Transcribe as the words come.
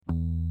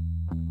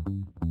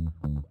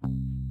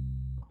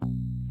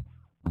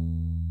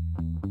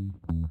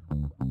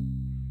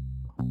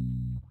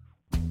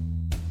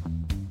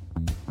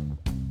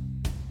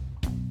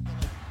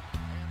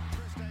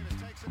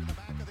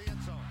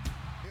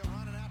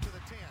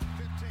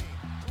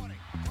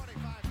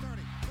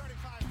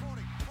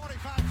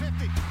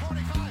50,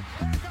 45.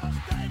 Here goes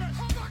Davis.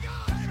 Oh, my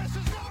God. Davis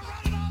is going to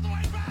run it all the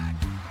way back.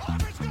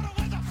 Auburn's going to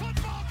win the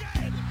football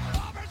game.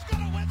 Auburn's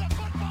going to win the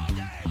football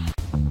game.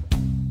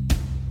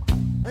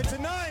 And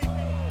tonight,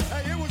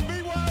 hey, it was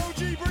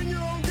BYOG, bring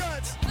your own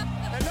guts.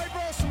 And they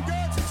brought some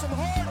guts and some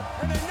heart,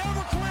 and they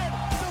never quit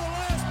till the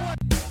last play.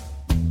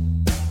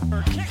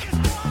 Her kick is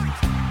blocked.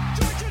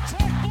 Georgia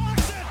Tech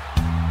blocks it.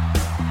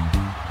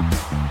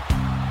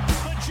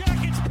 The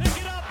Jackets pick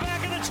it up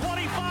back in the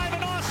 25,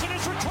 and Austin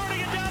is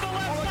returning it down the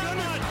left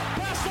sideline.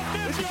 Past the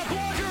 50,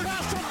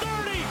 past the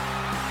 30,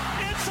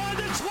 inside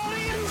the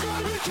 20,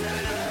 inside the 10,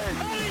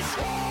 and he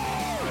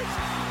scores!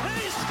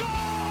 He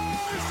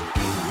scores!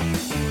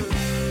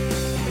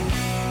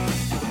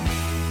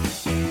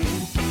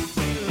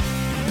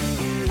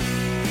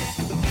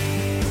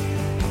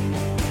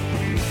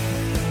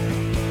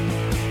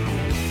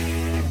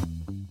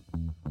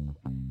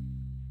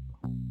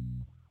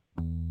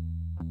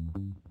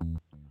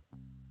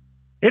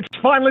 It's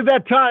finally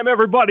that time,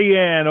 everybody,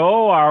 and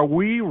are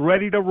we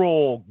ready to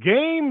roll?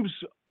 Games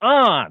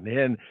on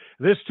in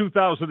this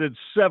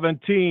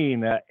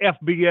 2017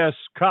 FBS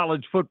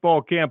college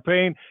football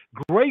campaign.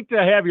 Great to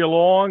have you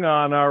along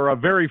on our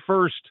very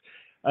first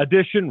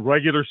edition,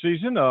 regular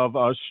season, of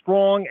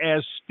Strong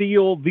as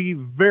Steele, the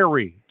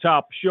very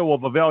top show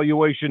of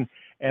evaluation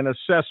and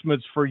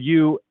assessments for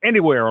you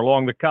anywhere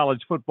along the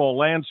college football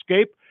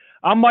landscape.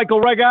 I'm Michael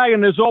Reghi,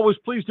 and as always,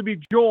 pleased to be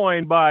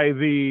joined by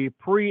the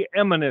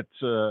preeminent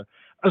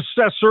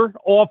assessor,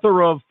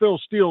 author of Phil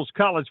Steele's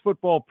College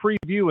Football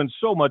Preview, and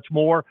so much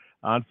more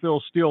on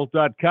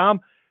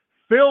philsteele.com.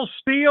 Phil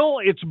Steele,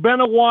 it's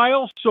been a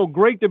while, so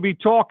great to be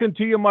talking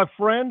to you, my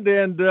friend,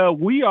 and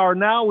we are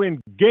now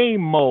in game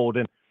mode,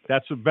 and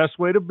that's the best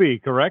way to be,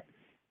 correct?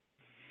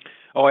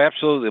 Oh,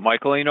 absolutely,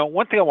 Michael. You know,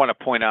 one thing I want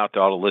to point out to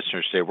all the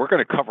listeners today, we're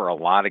going to cover a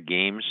lot of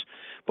games,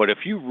 but if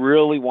you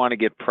really want to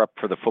get prepped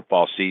for the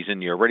football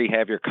season, you already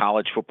have your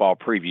college football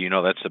preview. You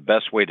know, that's the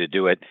best way to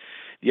do it.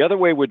 The other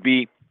way would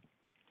be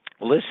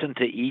listen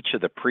to each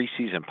of the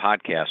preseason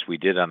podcasts we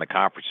did on the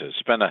conferences.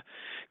 Spend a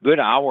good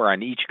hour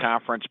on each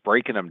conference,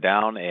 breaking them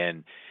down,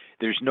 and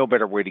there's no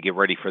better way to get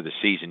ready for the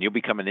season. You'll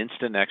become an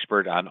instant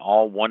expert on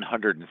all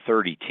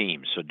 130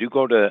 teams. So do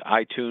go to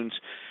iTunes,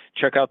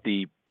 check out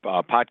the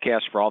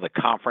podcast for all the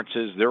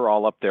conferences. They're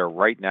all up there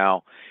right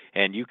now,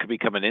 and you can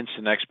become an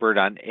instant expert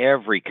on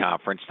every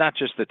conference, not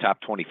just the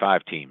top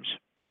 25 teams.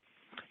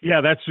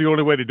 Yeah, that's the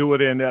only way to do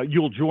it, and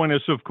you'll join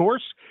us, of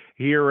course,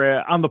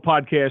 here on the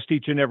podcast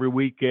each and every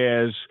week,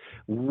 as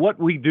what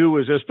we do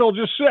is, as Phil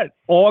just said,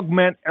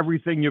 augment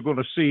everything you're going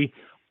to see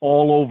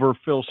all over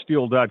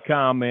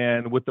philsteele.com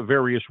and with the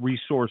various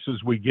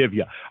resources we give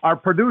you. Our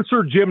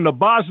producer, Jim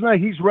Nabazna,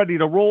 he's ready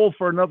to roll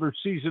for another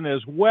season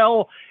as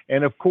well.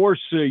 And, of course,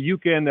 you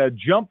can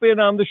jump in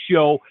on the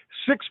show,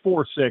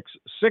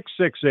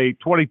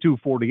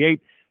 646-668-2248.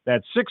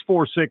 That's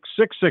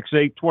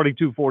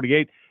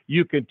 646-668-2248.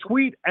 You can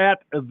tweet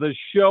at the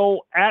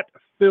show, at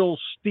Phil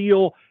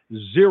Steele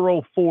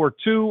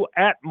 042,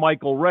 at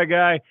Michael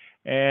Reghi,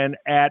 and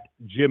at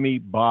Jimmy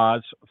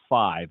Boz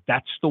 5.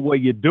 That's the way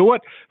you do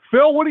it.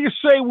 Phil, what do you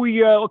say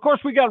we, of course,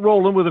 we got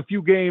rolling with a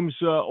few games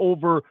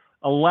over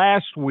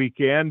last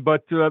weekend,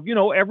 but, you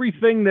know,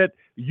 everything that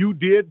you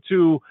did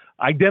to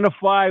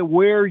identify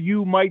where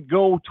you might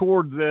go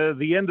toward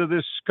the end of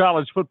this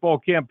college football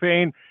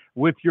campaign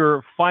with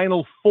your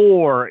Final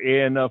Four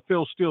in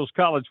Phil Steele's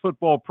College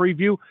Football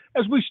Preview.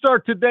 As we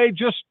start today,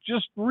 just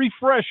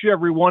refresh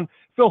everyone.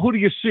 Phil, who do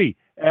you see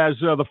as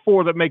the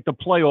four that make the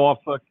playoff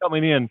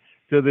coming in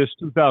to this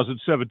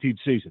 2017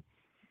 season?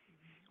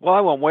 Well,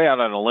 I went way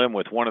out on a limb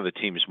with one of the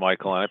teams,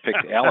 Michael, and I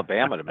picked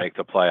Alabama to make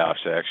the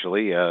playoffs,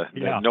 actually.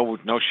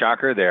 No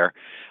shocker there.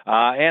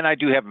 And I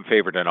do have them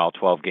favored in all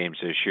 12 games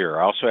this year.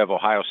 I also have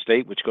Ohio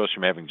State, which goes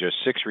from having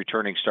just 6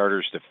 returning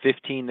starters to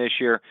 15 this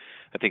year.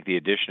 I think the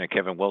addition of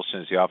Kevin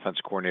Wilson as the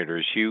offense coordinator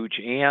is huge.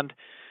 And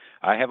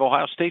I have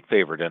Ohio State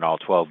favored in all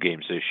 12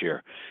 games this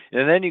year.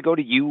 And then you go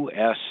to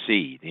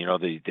USC. You know,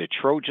 the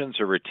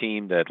Trojans are a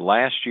team that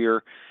last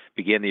year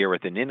began the year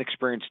with an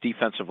inexperienced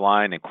defensive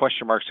line and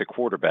question marks at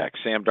quarterback.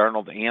 Sam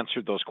Darnold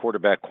answered those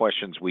quarterback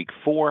questions week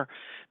 4.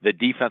 The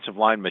defensive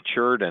line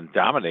matured and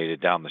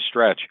dominated down the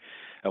stretch.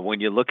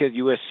 When you look at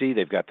USC,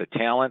 they've got the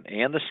talent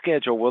and the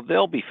schedule. Well,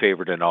 they'll be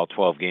favored in all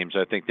 12 games.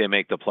 I think they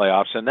make the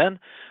playoffs. And then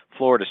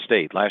Florida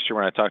State. Last year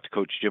when I talked to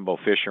Coach Jimbo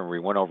Fisher and we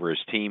went over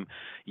his team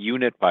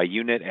unit by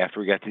unit, after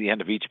we got to the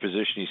end of each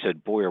position, he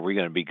said, boy, are we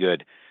going to be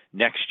good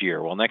next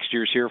year. Well, next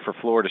year's here for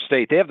Florida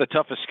State. They have the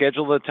toughest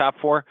schedule of the top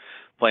 4,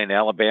 playing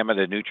Alabama at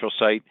a neutral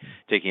site,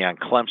 taking on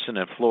Clemson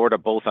and Florida,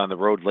 both on the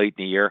road late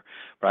in the year.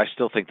 But I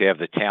still think they have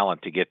the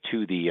talent to get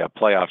to the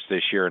playoffs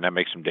this year, and that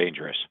makes them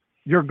dangerous.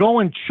 You're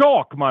going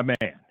chalk, my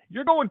man.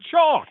 You're going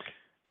chalk.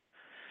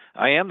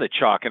 I am the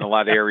chalk in a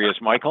lot of areas,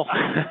 Michael.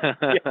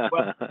 Yeah,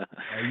 well,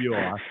 you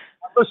are.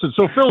 Listen,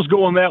 so Phil's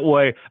going that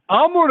way.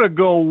 I'm going to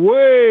go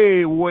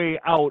way, way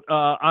out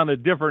on a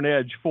different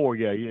edge for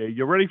you.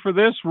 You ready for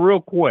this? Real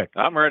quick.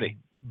 I'm ready.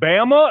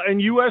 Bama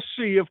and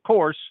USC, of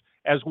course,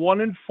 as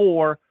 1 and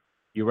 4.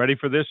 You ready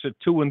for this at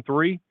 2 and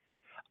 3?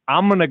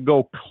 I'm going to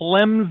go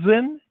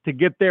Clemson to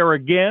get there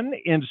again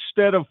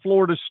instead of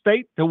Florida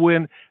State to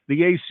win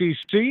the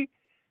ACC.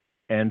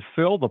 And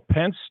Phil, the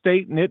Penn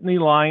State Nittany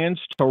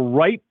Lions to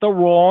right the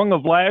wrong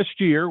of last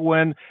year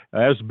when,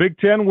 as Big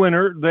Ten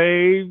winner,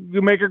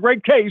 you make a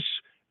great case.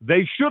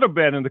 They should have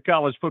been in the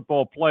college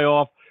football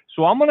playoff.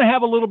 So I'm going to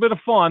have a little bit of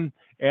fun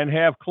and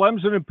have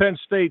Clemson and Penn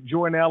State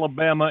join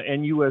Alabama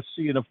and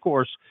USC. And, of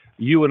course,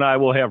 you and I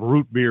will have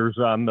root beers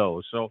on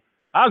those. So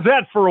how's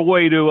that for a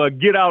way to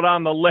get out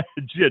on the ledge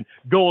and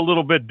go a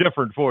little bit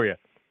different for you?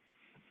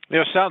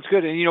 Sounds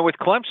good. And, with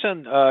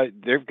Clemson,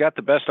 they've got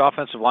the best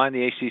offensive line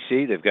in the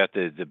ACC. They've got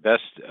the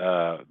best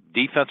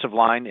defensive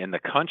line in the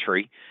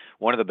country,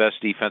 one of the best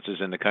defenses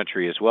in the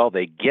country as well.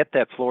 They get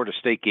that Florida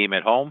State game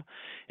at home.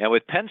 And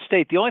with Penn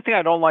State, the only thing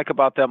I don't like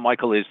about them,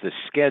 Michael, is the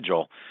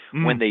schedule.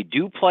 When they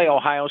do play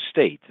Ohio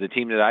State, the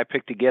team that I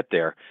picked to get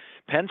there,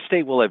 Penn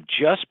State will have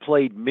just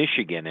played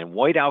Michigan in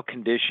whiteout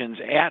conditions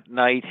at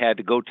night, had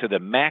to go to the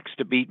Max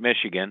to beat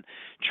Michigan,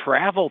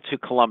 travel to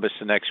Columbus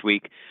the next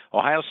week.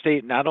 Ohio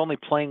State not only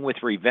playing with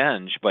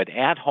revenge, but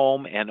at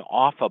home and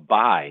off a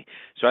bye.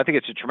 So I think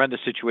it's a tremendous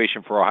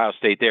situation for Ohio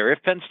State there.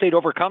 If Penn State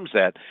overcomes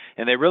that,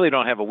 and they really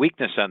don't have a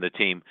weakness on the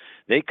team,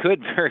 they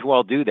could very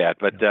well do that.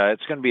 But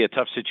it's going to be a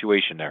tough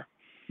situation there.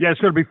 Yeah,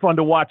 it's going to be fun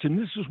to watch, and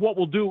this is what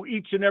we'll do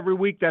each and every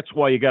week. That's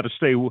why you got to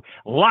stay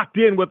locked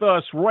in with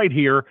us right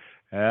here.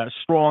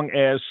 Strong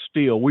as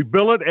Steel. We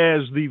bill it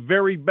as the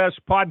very best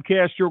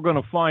podcast you're going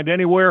to find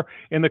anywhere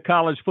in the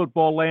college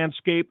football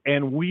landscape,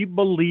 and we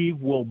believe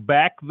we'll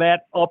back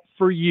that up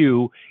for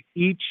you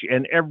each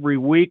and every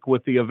week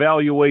with the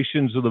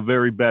evaluations of the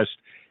very best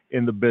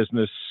in the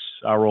business,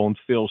 our own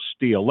Phil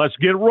Steele. Let's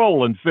get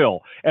rolling, Phil,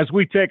 as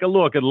we take a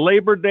look at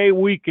Labor Day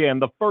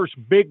weekend, the first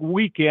big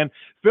weekend.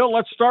 Phil,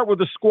 let's start with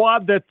the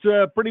squad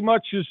that pretty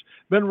much has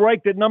been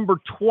ranked at number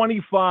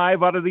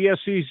 25 out of the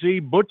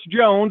SEC, Butch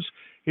Jones.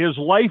 His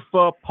life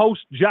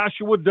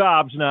post-Joshua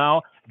Dobbs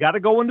now. Got to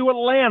go into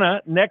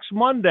Atlanta next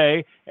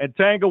Monday and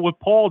tangle with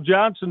Paul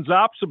Johnson's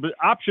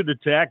option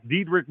attack,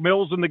 Dedrick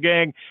Mills and the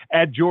gang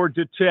at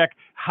Georgia Tech.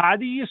 How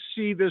do you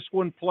see this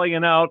one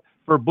playing out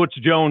for Butch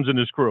Jones and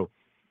his crew?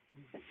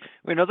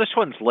 This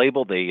one's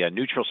labeled a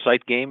neutral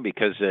site game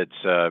because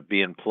it's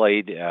being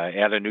played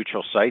at a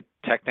neutral site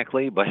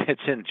technically, but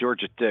it's in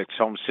Georgia Tech's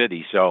home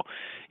city, so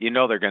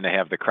they're going to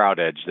have the crowd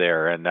edge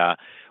there. And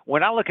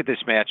when I look at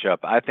this matchup,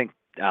 I think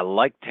I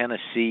like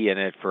Tennessee in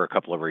it for a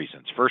couple of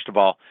reasons. First of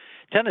all,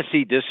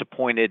 Tennessee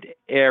disappointed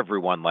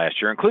everyone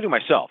last year, including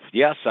myself.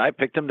 Yes, I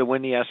picked them to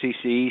win the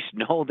SEC East.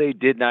 No, they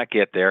did not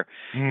get there.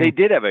 They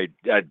did have a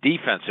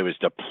defense that was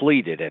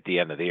depleted at the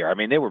end of the year. I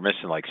mean, they were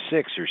missing like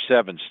 6 or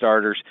 7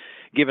 starters,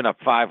 giving up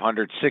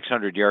 500,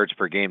 600 yards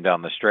per game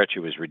down the stretch.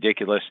 It was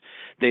ridiculous.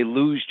 They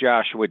lose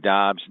Joshua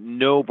Dobbs.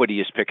 Nobody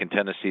is picking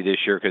Tennessee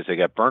this year because they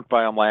got burnt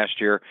by them last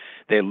year.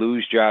 They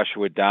lose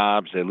Joshua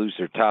Dobbs. They lose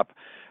their top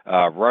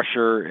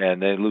rusher,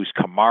 and they lose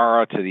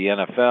Kamara to the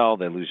NFL.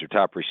 They lose their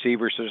top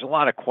receivers. So there's a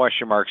lot of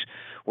question marks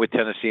with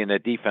Tennessee, and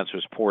that defense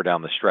was poor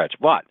down the stretch.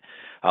 But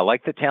I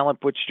like the talent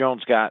Butch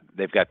Jones got.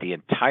 They've got the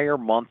entire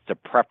month to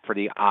prep for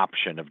the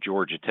option of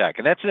Georgia Tech,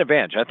 and that's an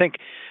advantage. I think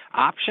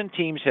option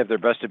teams have their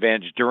best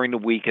advantage during the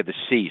week of the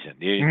season.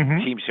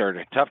 Teams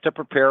are tough to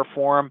prepare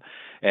for them,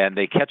 and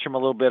they catch them a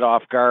little bit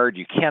off guard.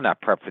 You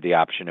cannot prep for the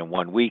option in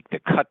 1 week, the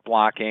cut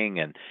blocking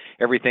and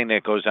everything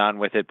that goes on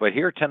with it. But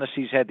here,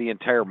 Tennessee's had the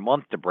entire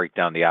month to break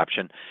down the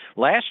option.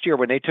 Last year,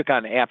 when they took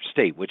on App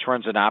State, which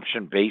runs an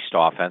option-based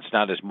offense,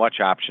 not as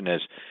much option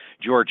as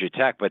Georgia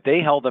Tech, but they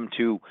held them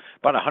to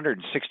about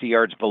 160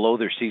 yards below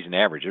their season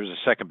average. It was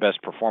the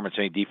second-best performance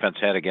any defense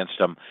had against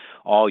them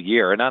all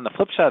year. And on the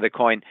flip side of the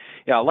coin,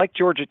 I like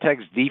Georgia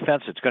Tech's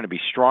defense. It's going to be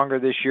stronger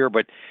this year,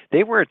 but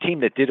they were a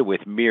team that did it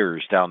with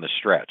mirrors down the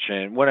stretch.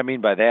 And what I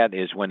mean by that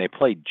is when they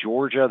played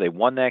Georgia, they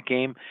won that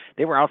game.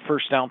 They were out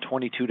first down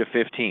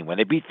 22-15. When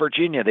they beat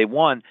Virginia, they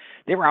won.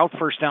 They were out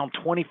first down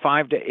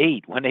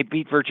 25-8. When they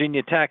beat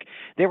Virginia Tech,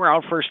 they were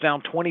out first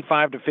down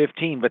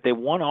 25-15, but they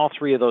won all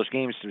 3 of those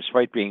games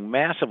despite being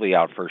massively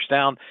out first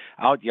down,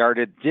 out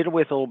yarded, did it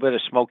with a little bit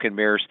of smoke and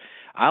mirrors.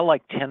 I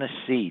like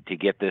Tennessee to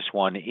get this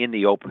one in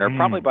the opener,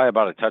 probably by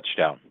about a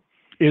touchdown.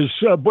 Is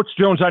Butch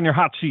Jones on your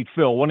hot seat,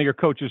 Phil, one of your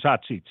coach's hot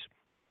seats?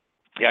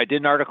 Yeah, I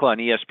did an article on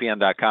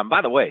ESPN.com.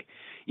 By the way,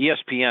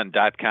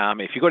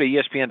 ESPN.com, if you go to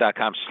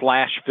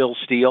ESPN.com/Phil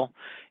Steele,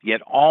 you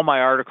get all my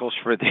articles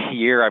for the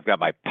year. I've got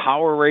my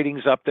power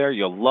ratings up there.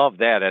 You'll love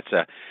that.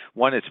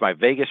 It's my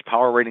Vegas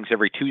power ratings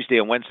every Tuesday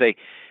and Wednesday.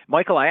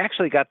 Michael, I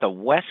actually got the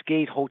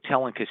Westgate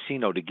Hotel and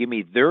Casino to give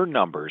me their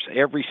numbers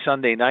every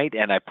Sunday night,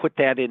 and I put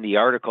that in the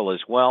article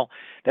as well.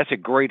 That's a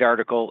great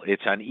article.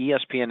 It's on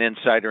ESPN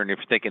Insider, and if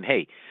you're thinking,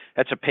 hey,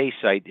 that's a pay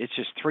site, it's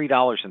just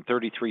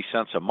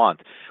 $3.33 a month.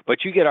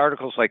 But you get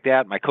articles like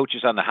that. My coach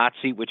is on the hot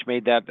seat, which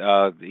made that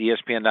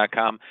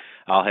ESPN.com.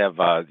 I'll have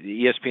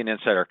ESPN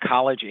Insider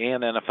college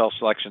and NFL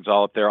selections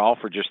all up there, all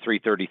for just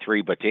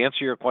 $3.33. But to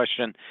answer your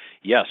question,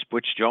 yes,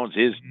 Butch Jones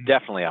is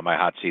definitely on my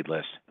hot seat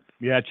list.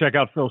 Yeah, check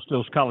out Phil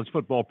Steele's college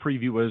football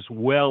preview as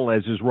well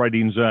as his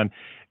writings on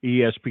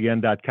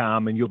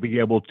ESPN.com, and you'll be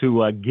able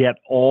to get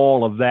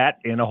all of that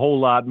and a whole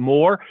lot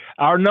more.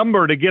 Our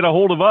number to get a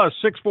hold of us,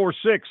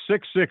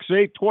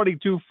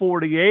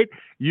 646-668-2248.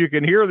 You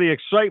can hear the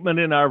excitement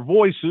in our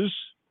voices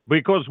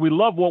because we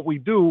love what we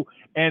do,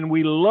 and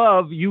we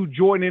love you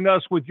joining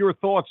us with your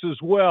thoughts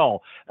as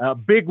well.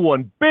 Big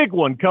one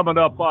coming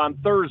up on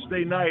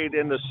Thursday night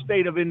in the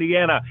state of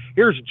Indiana.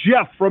 Here's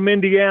Jeff from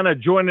Indiana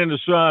joining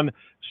us on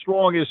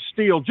Strong as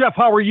Steel. Jeff,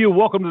 how are you?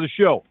 Welcome to the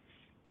show.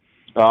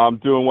 I'm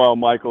doing well,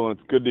 Michael, and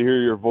it's good to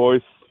hear your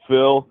voice.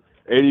 Phil,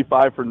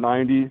 85 for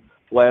 90,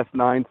 last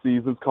 9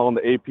 seasons, calling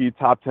the AP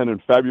Top 10 in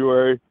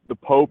February. The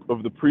Pope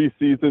of the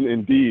preseason,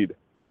 indeed.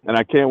 And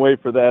I can't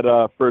wait for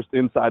that first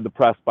Inside the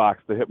Press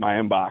box to hit my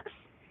inbox.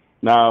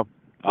 Now,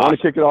 I want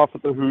to kick it off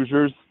with the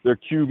Hoosiers. Their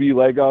QB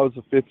Lego's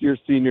a fifth-year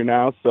senior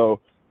now,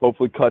 so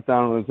hopefully cut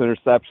down on his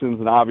interceptions.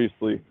 And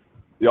obviously,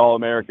 the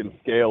All-American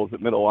scales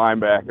at middle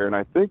linebacker. And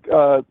I think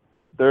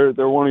they're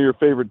one of your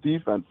favorite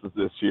defenses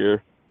this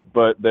year.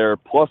 But they're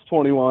plus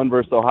 21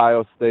 versus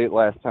Ohio State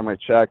last time I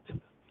checked.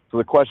 So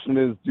the question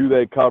is, do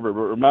they cover? But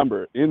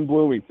remember, in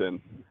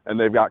Bloomington, and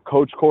they've got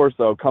Coach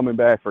Corso coming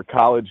back for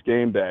College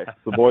game day.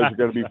 So the boys are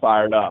going to be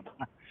fired up.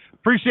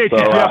 Appreciate you,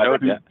 Jeff.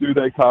 Do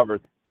they cover?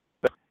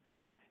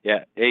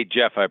 Yeah. Hey,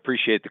 Jeff, I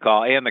appreciate the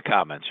call and the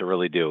comments. I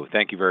really do.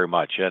 Thank you very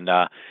much. And,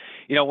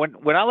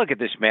 when I look at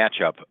this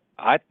matchup,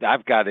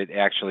 I've got it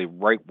actually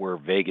right where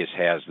Vegas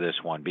has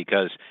this one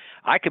because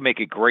I can make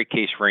a great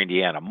case for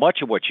Indiana,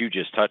 much of what you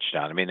just touched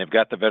on. I mean, they've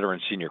got the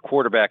veteran senior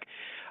quarterback.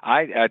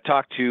 I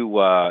talked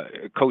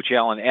to Coach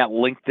Allen at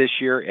length this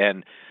year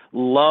and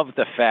love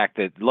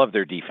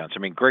their defense. I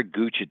mean, Greg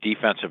Gooch at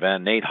defensive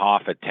end, Nate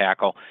Hoff at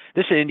tackle.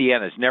 This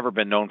Indiana has never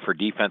been known for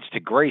defense. To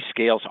Gray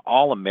Scales,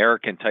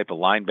 all-American type of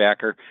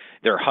linebacker.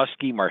 They're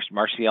Husky,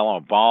 Marcielo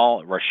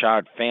Ball,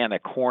 Rashad Fan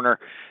at corner.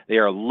 They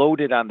are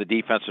loaded on the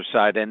defensive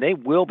side, and they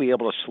will be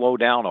able to slow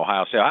down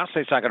Ohio State. Ohio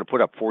State's not going to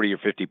put up 40 or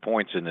 50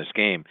 points in this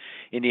game.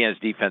 Indiana's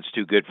defense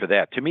too good for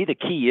that. To me, the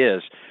key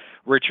is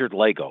Richard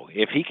Lego.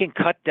 If he can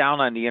cut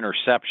down on the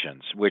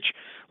interceptions, which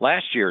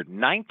last year,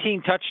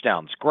 19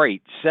 touchdowns,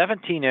 great,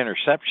 17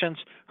 interceptions,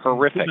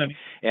 horrific.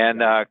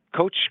 And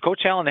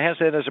Coach Allen has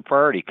that as a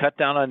priority, cut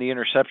down on the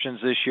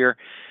interceptions this year.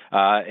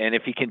 And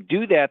if he can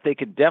do that, they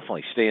could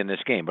definitely stay in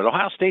this game. But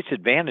Ohio State's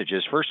advantage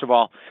is, first of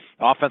all,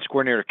 offense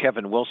coordinator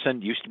Kevin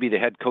Wilson used to be the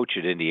head coach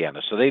at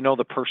Indiana, so they know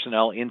the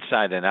personnel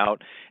inside and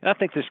out. And I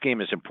think this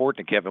game is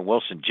important to Kevin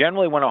Wilson.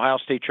 Generally, when Ohio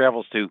State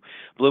travels to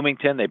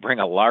Bloomington, they bring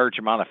a large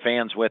amount of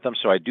fans with them,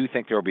 so I do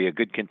think there will be a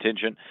good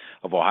contingent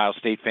of Ohio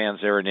State fans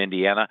there in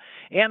Indiana.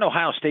 And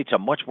Ohio State's a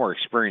much more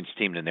experienced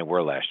team than they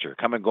were last year,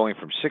 going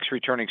from 6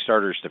 returning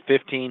starters to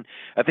 15.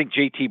 I think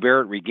J.T.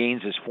 Barrett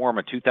regains his form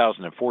in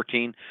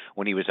 2014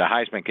 when he was a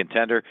Heisman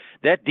contender.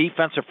 That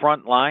defensive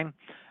front line,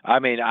 I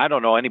mean, I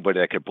don't know anybody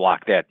that could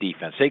block that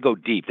defense. They go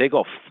deep. They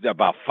go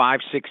about 5-6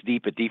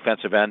 deep at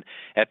defensive end.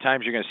 At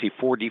times you're going to see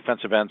 4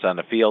 defensive ends on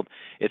the field.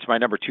 It's my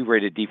number 2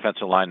 rated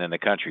defensive line in the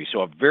country.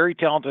 So a very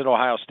talented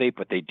Ohio State,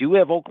 but they do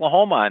have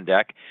Oklahoma on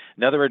deck,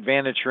 another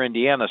advantage for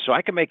Indiana. So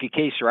I can make a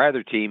case for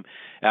either team.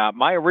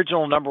 My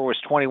original number was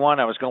 21.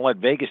 I was going to let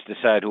Vegas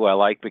decide who I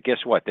like, but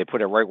guess what? They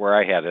put it right where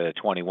I had it at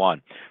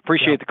 21.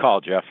 Appreciate the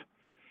call, Jeff.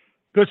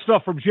 Good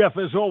stuff from Jeff,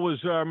 as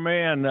always, our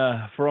man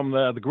from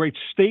the great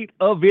state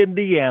of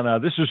Indiana.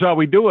 This is how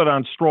we do it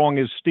on Strong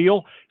as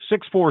Steel,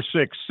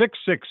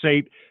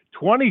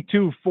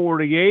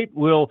 646-668-2248.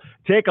 We'll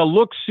take a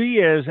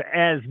look-see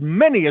as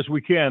many as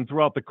we can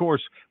throughout the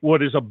course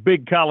what is a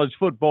big college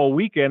football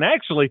weekend.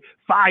 Actually,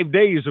 5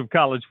 days of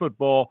college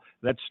football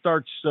that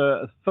starts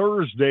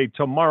Thursday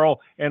tomorrow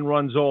and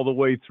runs all the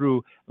way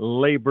through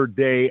Labor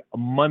Day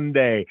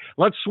Monday.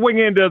 Let's swing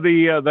into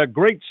the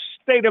great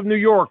state of New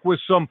York with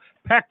some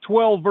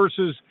Pac-12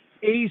 versus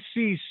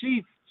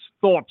ACC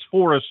thoughts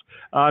for us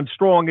on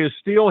Strong as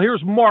Steel.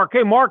 Here's Mark.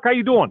 Hey, Mark, how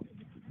you doing?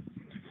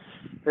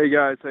 Hey,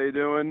 guys. How you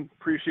doing?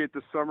 Appreciate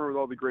the summer with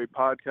all the great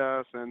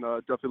podcasts, and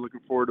definitely looking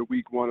forward to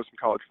week 1 of some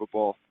college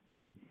football.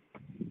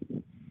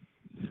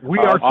 We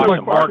are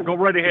too, Mark. Go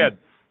right ahead.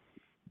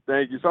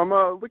 Thank you. So I'm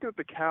looking at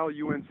the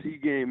Cal-UNC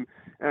game,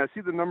 and I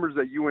see the numbers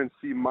at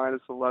UNC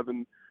minus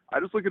 11. I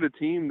just look at a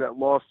team that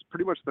lost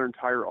pretty much their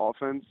entire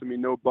offense. I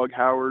mean, no Bug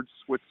Howard,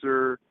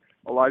 Switzer,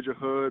 Elijah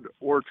Hood,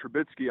 or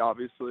Trubisky,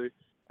 obviously.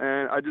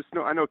 And I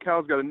know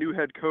Cal's got a new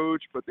head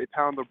coach, but they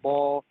pound the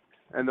ball,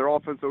 and their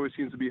offense always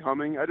seems to be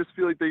humming. I just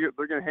feel like they're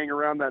going to hang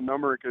around that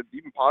number and could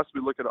even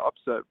possibly look at an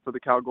upset for the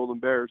Cal Golden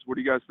Bears. What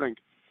do you guys think?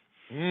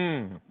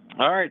 All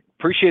right.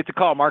 Appreciate the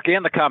call, Mark,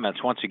 and the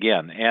comments once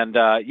again. And,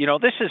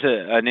 this is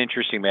an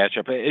interesting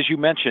matchup. As you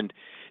mentioned,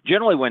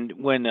 generally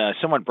when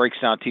someone breaks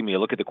down a team, you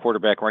look at the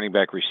quarterback, running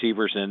back,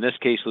 receivers, and in this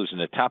case, losing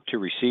the top 2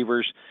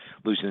 receivers,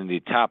 losing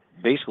the top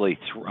basically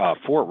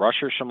 4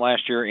 rushers from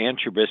last year, and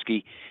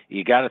Trubisky,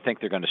 you got to think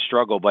they're going to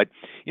struggle. But,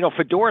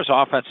 Fedora's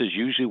offenses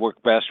usually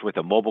work best with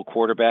a mobile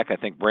quarterback. I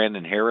think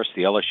Brandon Harris,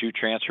 the LSU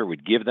transfer,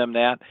 would give them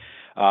that.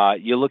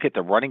 You look at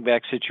the running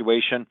back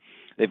situation.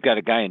 They've got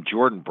a guy in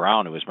Jordan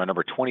Brown, who was my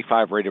number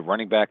 25 rated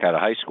running back out of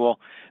high school.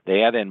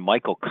 They add in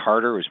Michael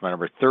Carter, who's my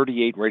number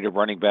 38 rated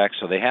running back.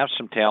 So they have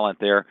some talent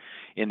there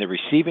in the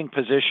receiving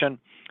position.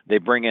 They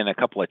bring in a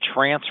couple of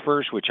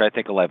transfers, which I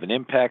think will have an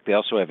impact. They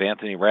also have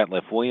Anthony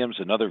Ratliff-Williams,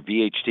 another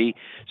VHT.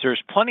 So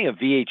there's plenty of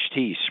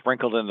VHT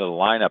sprinkled into the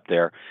lineup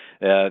there.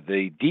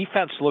 The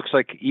defense looks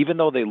like, even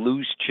though they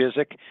lose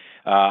Chizik,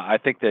 I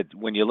think that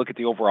when you look at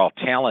the overall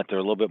talent, they're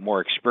a little bit more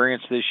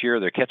experienced this year.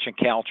 They're catching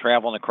Cal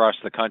traveling across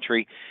the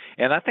country.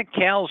 And I think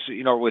Cal's,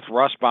 with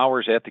Ross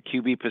Bowers at the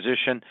QB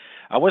position,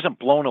 I wasn't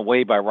blown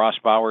away by Ross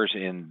Bowers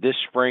in this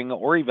spring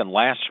or even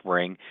last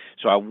spring.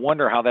 So I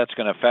wonder how that's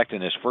going to affect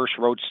in his first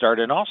road start.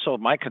 And also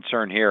my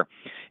concern here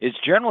is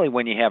generally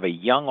when you have a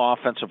young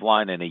offensive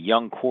line and a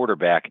young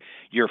quarterback,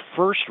 your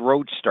first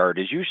road start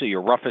is usually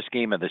your roughest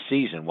game of the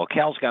season. Well,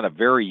 Cal's got a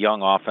very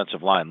young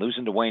offensive line.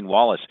 Losing to Wayne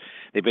Wallace,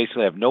 they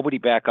basically have nobody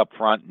back up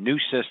front, new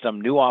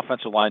system, new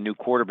offensive line, new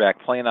quarterback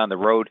playing on the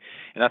road.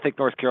 And I think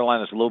North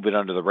Carolina's a little bit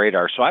under the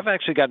radar. So I've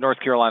actually got North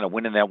Carolina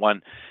winning that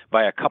one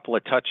by a couple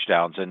of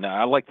touchdowns, and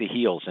I like the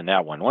Heels in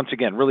that one. Once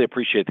again, really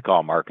appreciate the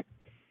call, Mark.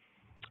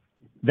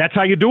 That's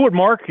how you do it,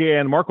 Mark,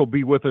 and Mark will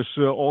be with us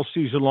all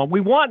season long. We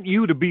want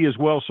you to be as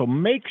well, so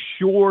make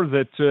sure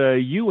that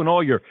you and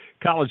all your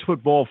college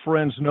football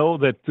friends know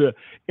that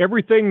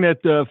everything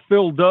that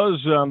Phil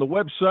does on the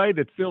website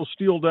at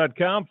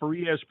philsteele.com for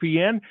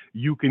ESPN,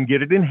 you can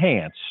get it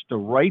enhanced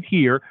right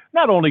here,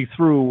 not only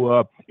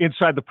through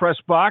Inside the Press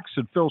Box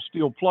at Phil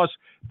Steele Plus,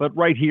 but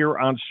right here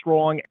on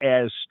Strong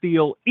as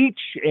Steel each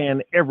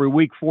and every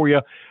week for you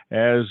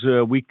as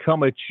we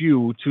come at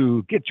you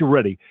to get you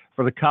ready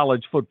for the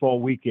college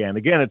football weekend.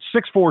 Again, it's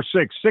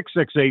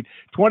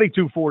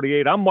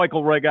 646-668-2248. I'm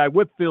Michael Reghi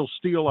with Phil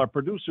Steele, our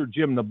producer,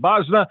 Jim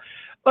Nabazna.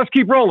 Let's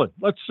keep rolling.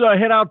 Let's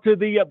head out to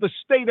the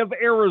state of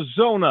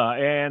Arizona.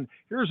 And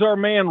here's our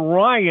man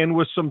Ryan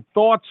with some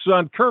thoughts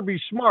on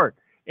Kirby Smart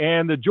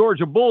and the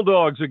Georgia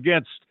Bulldogs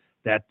against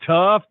that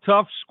tough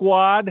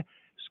squad,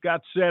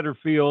 Scott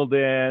Satterfield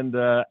and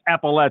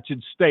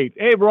Appalachian State.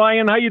 Hey,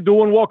 Ryan, how you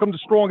doing? Welcome to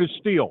Strong as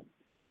Steel.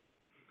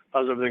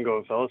 How's everything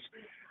going, fellas?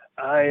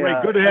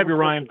 Great. Good to have you,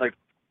 Ryan.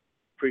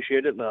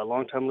 Appreciate it.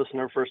 Long-time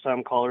listener,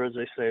 first-time caller, as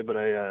they say, but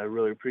I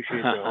really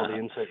appreciate all the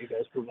insight you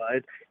guys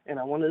provide. And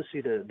I wanted to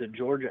see the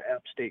Georgia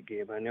App State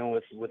game. I know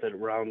with it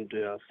around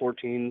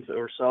 14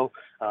 or so,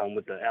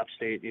 with the App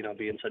State,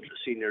 being such a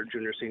junior,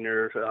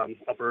 senior,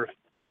 upper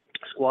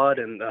squad,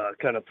 and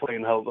kind of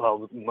playing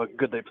how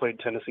good they played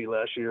Tennessee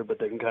last year, but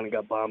they kind of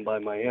got bombed by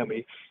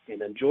Miami.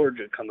 And then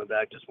Georgia coming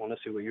back. Just want to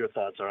see what your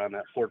thoughts are on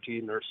that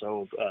 14 or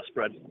so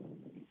spread.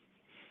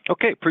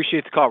 Okay,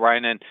 appreciate the call,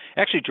 Ryan. And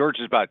actually,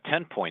 Georgia's about a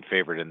 10-point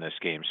favorite in this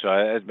game, so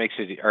it makes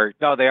it – or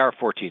no, they are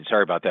 14.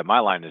 Sorry about that. My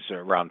line is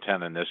around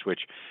 10 in this,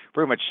 which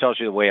pretty much tells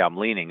you the way I'm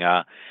leaning.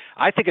 I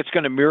think it's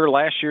going to mirror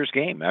last year's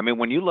game. I mean,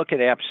 when you look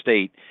at App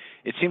State,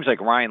 it seems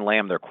like Ryan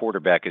Lamb, their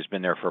quarterback, has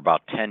been there for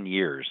about 10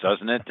 years,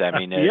 doesn't it? I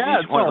mean, yeah,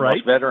 he's one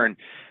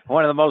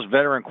of the most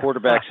veteran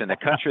quarterbacks in the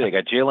country. They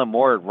got Jalen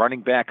Moore at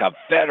running back, a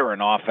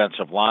veteran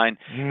offensive line.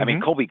 Mm-hmm. I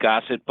mean, Colby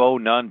Gossett, Bo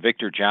Nunn,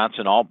 Victor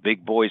Johnson, all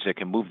big boys that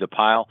can move the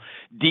pile.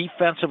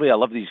 Defensively, I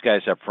love these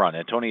guys up front.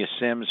 Antonio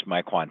Sims,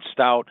 Myquan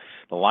Stout,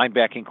 the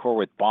linebacking core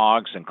with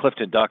Boggs and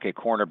Clifton Duck at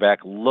cornerback,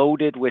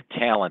 loaded with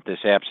talent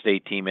this App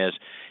State team is.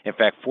 In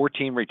fact,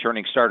 14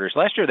 returning starters.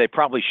 Last year, they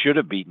probably should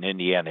have beaten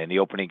Indiana in the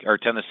opening, or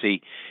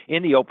Tennessee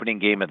in the opening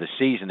game of the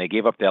season. They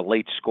gave up that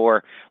late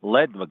score,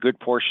 led a good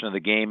portion of the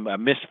game. A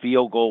missed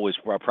field goal was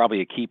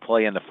probably a key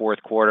play in the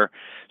fourth quarter.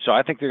 So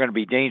I think they're going to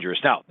be dangerous.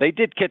 Now, they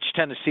did catch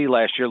Tennessee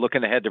last year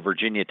looking ahead to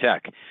Virginia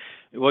Tech.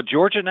 Well,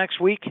 Georgia next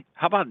week,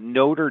 how about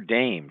Notre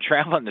Dame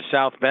traveling to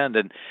South Bend?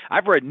 And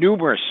I've read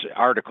numerous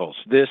articles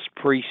this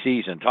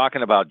preseason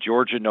talking about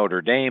Georgia,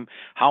 Notre Dame,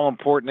 how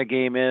important the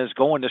game is,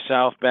 going to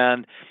South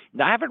Bend.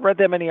 Now, I haven't read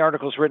that many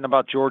articles written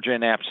about Georgia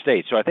and App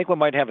State, so I think we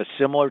might have a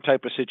similar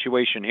type of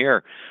situation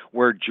here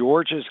where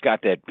Georgia's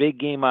got that big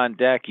game on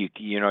deck. You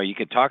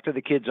can talk to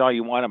the kids all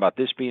you want about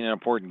this being an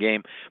important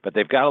game, but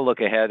they've got to look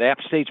ahead.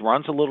 App State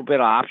runs a little bit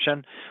of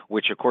option,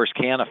 which, of course,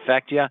 can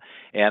affect you,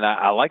 and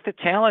I like the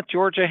talent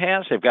Georgia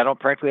has. They've got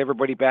practically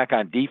everybody back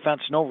on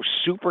defense. No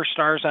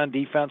superstars on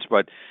defense,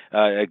 but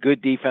a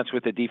good defense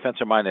with a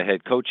defensive-minded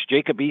head coach.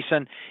 Jacob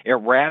Eason,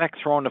 erratic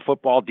throwing the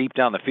football deep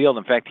down the field.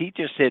 In fact, he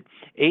just hit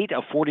 8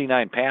 of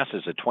 49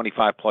 passes at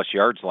 25-plus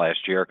yards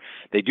last year.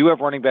 They do have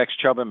running backs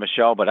Chubb and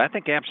Michelle, but I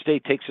think App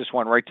State takes this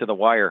one right to the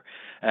wire.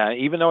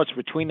 Even though it's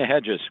between the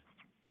hedges,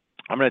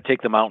 I'm going to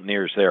take the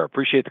Mountaineers there.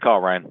 Appreciate the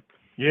call, Ryan.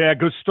 Yeah,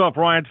 good stuff,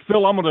 Ryan.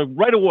 Phil, I'm going to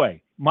right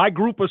away. My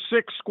group of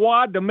 6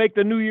 squad to make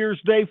the New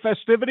Year's Day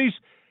festivities,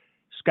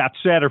 Scott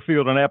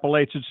Satterfield and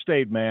Appalachian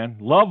State, man.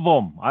 Love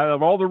them. I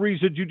have all the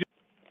reasons you just.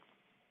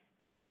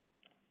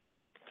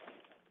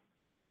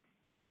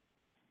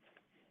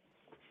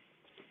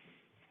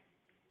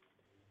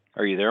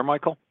 Are you there,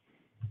 Michael?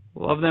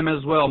 Love them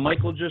as well.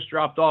 Michael just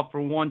dropped off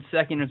for 1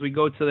 second as we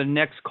go to the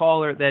next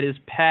caller. That is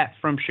Pat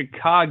from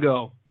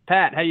Chicago.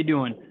 Pat, how you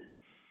doing?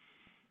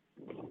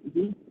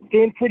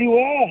 Doing pretty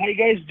well. How you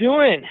guys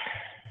doing?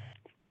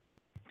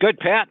 Good,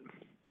 Pat.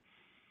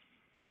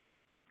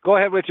 Go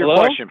ahead with your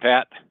Hello? question,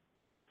 Pat.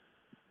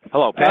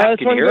 Hello, Pat.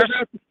 Can you hear us?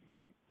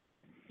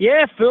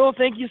 Yeah, Phil,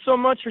 thank you so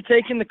much for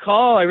taking the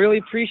call. I really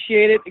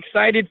appreciate it.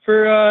 Excited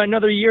for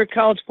another year of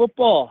college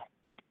football.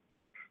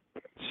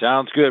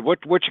 Sounds good.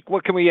 What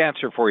can we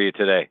answer for you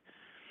today?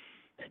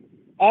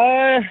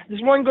 This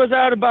one goes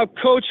out about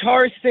Coach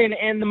Harsin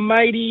and the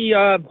mighty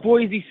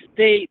Boise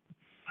State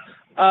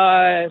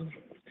out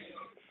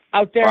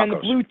there Broncos. on the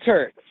blue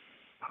turf.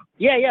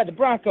 Yeah, the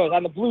Broncos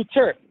on the blue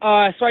turf.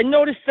 So I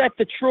noticed that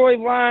the Troy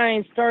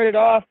line started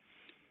off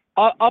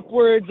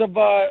upwards of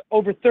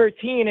over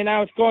 13, and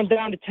now it's going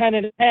down to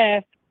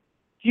 10.5.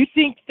 Do you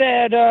think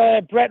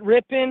that Brett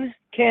Rippon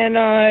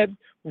can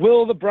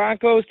will the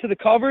Broncos to the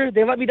cover?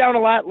 They let me down a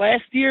lot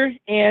last year,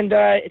 and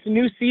it's a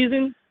new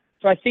season,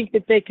 so I think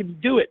that they can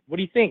do it. What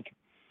do you think?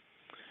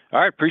 All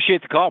right,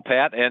 appreciate the call,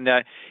 Pat. And,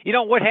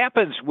 what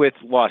happens with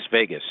Las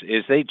Vegas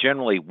is they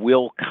generally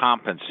will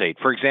compensate.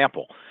 For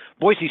example,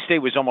 Boise State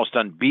was almost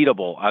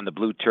unbeatable on the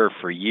blue turf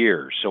for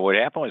years. So what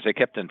happened was they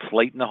kept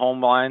inflating the home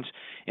lines.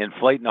 You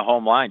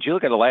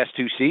look at the last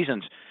two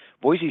seasons,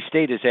 Boise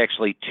State is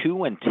actually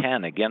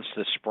 2-10 against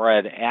the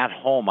spread at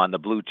home on the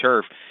blue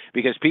turf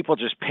because people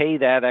just pay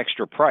that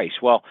extra price.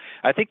 Well,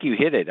 I think you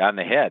hit it on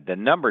the head. The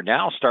number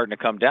now is starting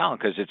to come down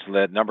because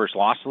the numbers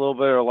lost a little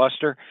bit of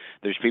luster.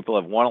 There's people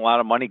who have won a lot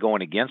of money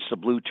going against the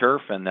blue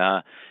turf, and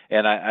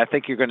I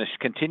think you're going to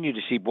continue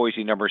to see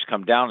Boise numbers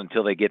come down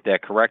until they get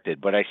that corrected.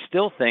 But I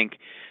still think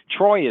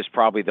Troy is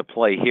probably the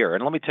play here,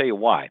 and let me tell you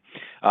why.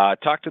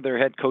 Talked to their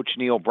head coach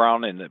Neil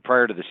Brown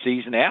prior to the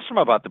season. Asked him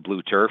about the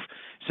blue turf.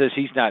 Says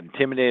he's not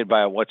intimidated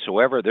by it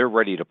whatsoever. They're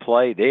ready to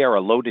play. They are a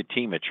loaded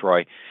team at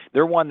Troy.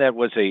 They're one that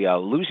was a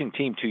losing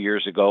team 2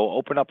 years ago.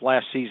 Opened up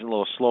last season a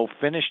little slow,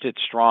 finished it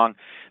strong.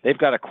 They've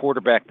got a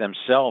quarterback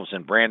themselves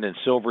in Brandon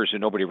Silvers, who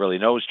nobody really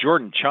knows.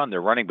 Jordan Chun,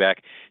 their running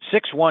back,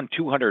 6'1",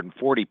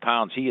 240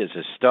 pounds. He is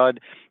a stud.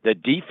 The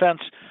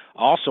defense,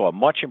 also a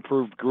much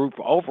improved group.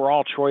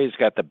 Overall, Troy has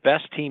got the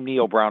best team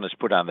Neil Brown has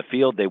put on the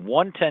field. They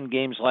won 10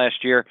 games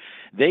last year.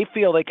 They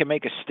feel they can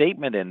make a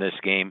statement in this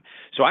game.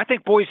 So I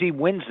think Boise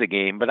wins the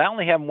game, but I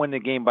only have them win the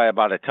game by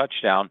about a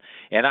touchdown.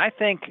 And I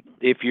think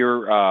if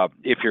you're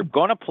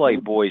going to play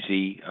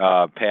Boise,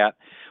 Pat,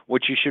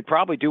 what you should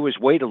probably do is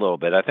wait a little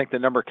bit. I think the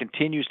number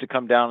continues to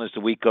come down as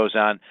the week goes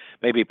on.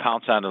 Maybe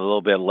pounce on it a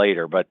little bit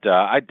later. But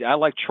I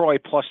like Troy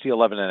plus the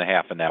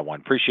 11.5 in that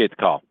one. Appreciate the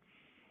call.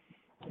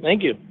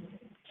 Thank you.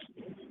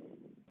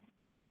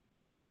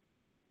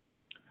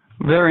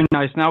 Very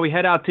nice. Now we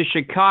head out to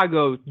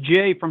Chicago.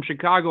 Jay from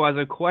Chicago has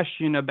a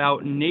question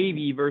about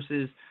Navy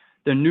versus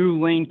the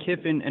new Lane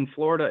Kiffin and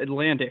Florida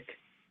Atlantic.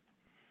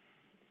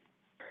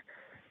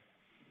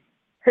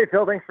 Hey,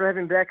 Phil, thanks for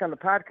having me back on the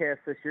podcast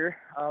this year.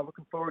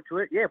 Looking forward to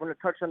it. Yeah, I want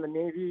to touch on the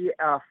Navy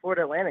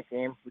Florida Atlantic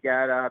game. We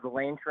got the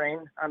Lane train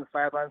on the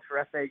sidelines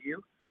for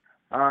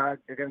FAU.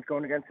 They're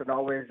going against an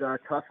always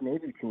tough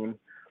Navy team.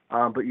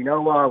 But,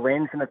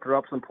 Lane's going to throw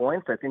up some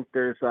points. I think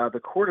there's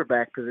the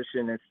quarterback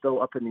position is still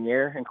up in the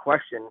air and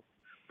question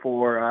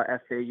for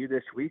FAU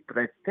this week. But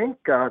I think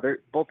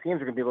both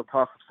teams are going to be able to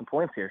toss up some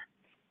points here.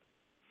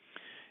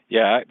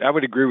 Yeah, I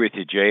would agree with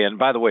you, Jay. And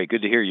by the way,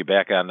 good to hear you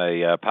back on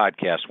the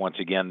podcast once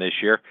again this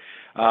year.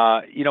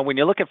 When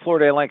you look at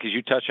Florida Atlantic, as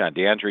you touched on,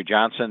 DeAndre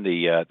Johnson,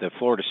 the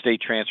Florida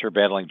State transfer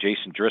battling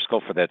Jason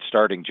Driscoll for that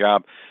starting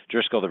job.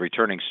 Driscoll, the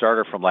returning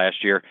starter from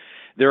last year.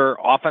 Their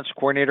offensive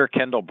coordinator,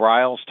 Kendall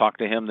Briles, talked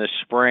to him this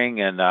spring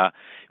and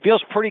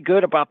feels pretty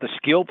good about the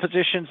skill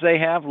positions they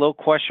have. Little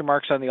question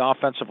marks on the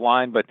offensive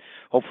line, but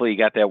hopefully you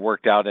got that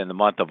worked out in the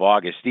month of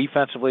August.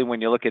 Defensively,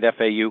 when you look at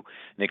FAU,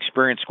 an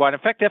experienced squad. In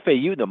fact,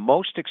 FAU, the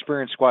most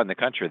experienced squad in the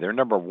country. They're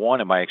number one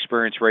in my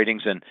experience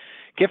ratings, and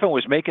Kiffin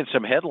was making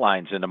some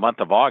headlines in the month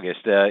of August.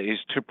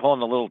 He's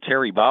pulling a little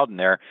Terry Bowden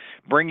there,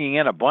 bringing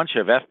in a bunch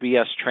of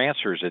FBS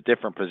transfers at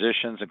different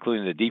positions,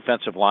 including the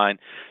defensive line.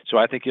 So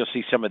I think you'll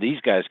see some of these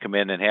guys come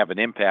in and have an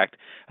impact.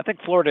 I think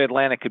Florida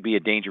Atlantic could be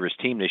a dangerous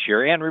team this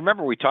year. And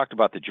remember, we talked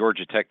about the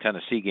Georgia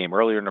Tech-Tennessee game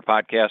earlier in the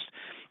podcast.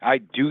 I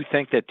do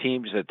think that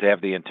teams that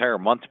have the entire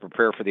month to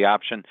prepare for the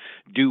option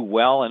do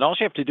well. And all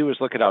you have to do is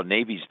look at how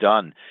Navy's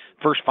done.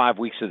 First 5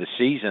 weeks of the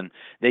season,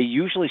 they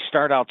usually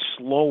start out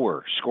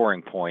slower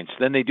scoring points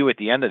than they do at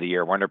the end of the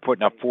year when they're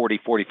putting up 40,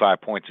 45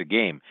 points a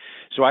game.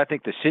 So I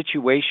think the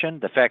situation,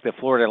 the fact that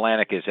Florida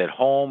Atlantic is at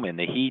home in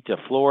the heat of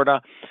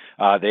Florida,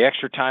 the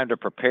extra time to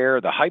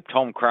prepare, the hyped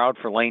home crowd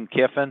for Lane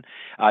Kiffin,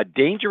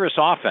 dangerous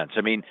offense.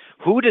 I mean,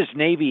 who does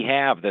Navy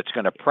have that's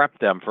going to prep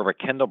them for a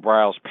Kendall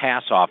Briles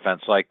pass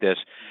offense like this?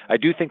 I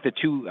do think the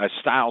two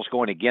styles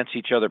going against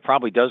each other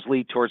probably does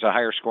lead towards a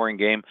higher scoring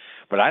game,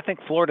 but I think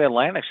Florida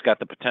Atlantic's got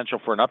the potential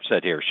for an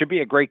upset here. Should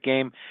be a great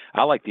game.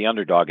 I like the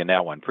underdog in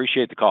that one.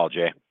 Appreciate the call,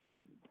 Jay.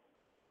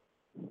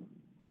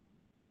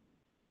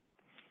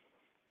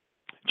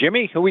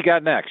 Jimmy, who we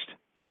got next?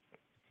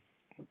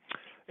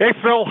 Hey,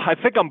 Phil, I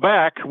think I'm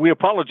back. We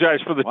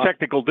apologize for the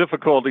technical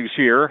difficulties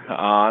here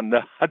on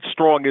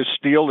Strong as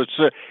Steel.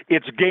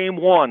 It's game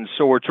one,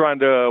 so we're trying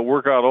to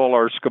work out all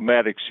our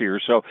schematics here.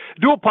 So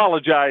do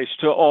apologize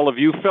to all of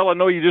you. Phil, I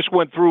know you just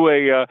went through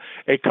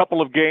a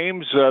couple of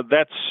games.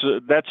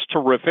 That's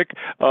terrific.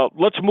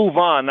 Let's move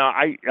on. Now,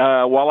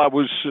 while I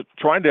was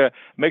trying to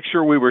make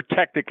sure we were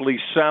technically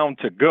sound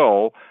to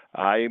go,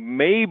 I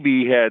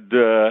maybe had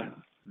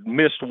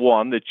missed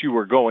one that you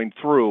were going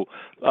through,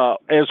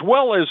 as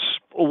well as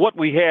what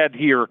we had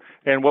here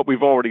and what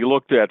we've already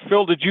looked at.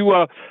 Phil, did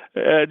you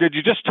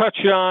just touch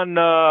on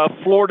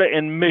Florida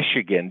and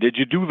Michigan? Did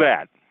you do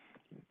that?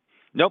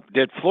 Nope.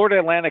 Did Florida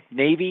Atlantic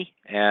Navy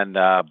and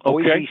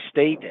Boise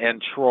State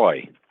and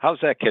Troy. How's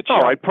that catch you?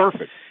 All right,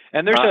 perfect.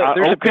 And there's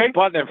a big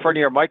button in front of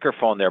your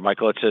microphone there,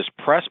 Michael. It says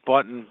press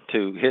button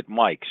to hit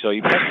mic. So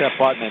you press that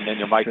button and then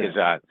your mic is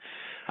on.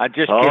 I'm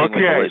just kidding with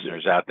the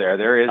listeners out there.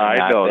 There is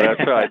I know, there.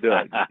 that's how I do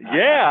it.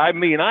 Yeah, I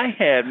mean, I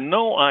had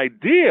no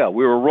idea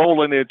we were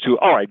rolling into.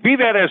 All right, be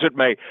that as it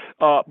may,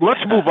 let's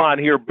move on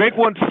here. Big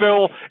one,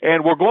 Phil,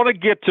 and we're going to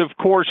get, of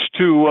course,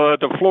 to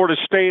Florida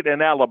State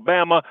and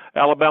Alabama.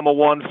 Alabama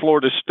won,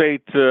 Florida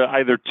State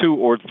either 2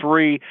 or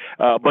 3.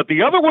 But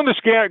the other one that's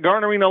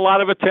garnering a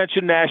lot of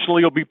attention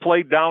nationally will be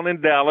played down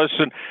in Dallas,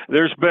 and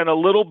there's been a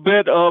little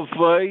bit of,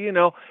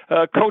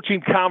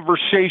 coaching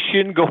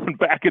conversation going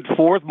back and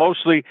forth,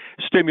 mostly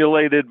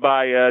stimulated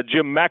by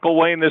Jim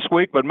McElwain this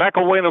week. But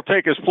McElwain will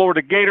take his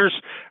Florida Gators,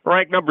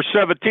 ranked number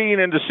 17,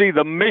 in to see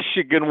the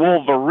Michigan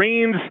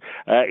Wolverines.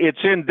 It's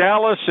in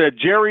Dallas at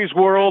Jerry's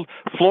World.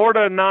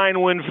 Florida, a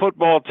 9-win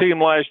football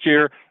team last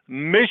year.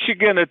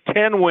 Michigan, a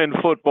 10-win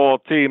football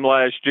team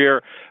last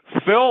year.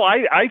 Phil,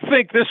 I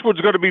think this one's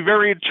going to be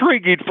very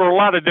intriguing for a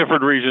lot of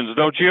different reasons,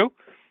 don't you?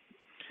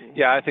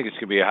 Yeah, I think it's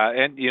going to be high.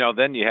 And,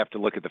 then you have to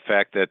look at the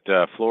fact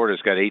that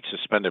Florida's got 8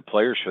 suspended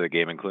players for the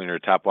game, including their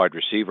top wide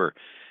receiver,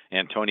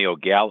 Antonio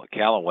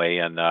Callaway,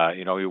 and,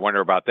 you wonder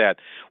about that.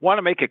 Want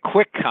to make a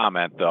quick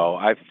comment, though.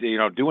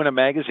 Doing a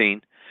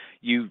magazine,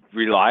 you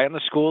rely on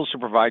the schools to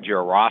provide you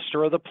a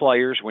roster of the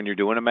players when you're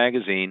doing a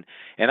magazine.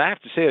 And I have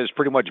to say it was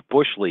pretty much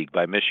Bush League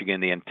by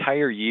Michigan the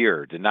entire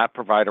year, did not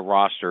provide a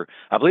roster.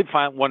 I believe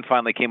one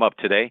finally came up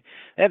today.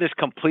 That is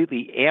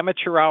completely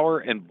amateur hour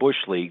and Bush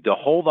League to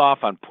hold off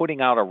on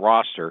putting out a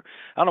roster.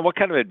 I don't know what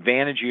kind of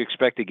advantage you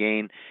expect to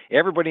gain.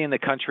 Everybody in the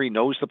country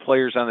knows the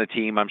players on the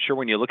team. I'm sure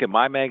when you look at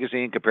my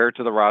magazine compared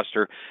to the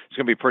roster, it's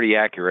going to be pretty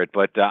accurate.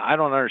 But I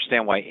don't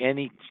understand why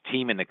any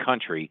team in the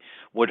country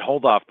would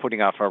hold off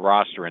putting off a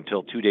roster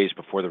until 2 days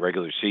before the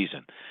regular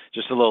season.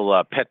 Just a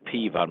little pet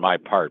peeve on my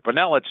part. But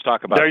now let's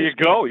talk about There you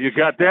go. You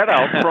got that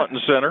out front and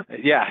center.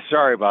 Yeah,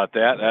 sorry about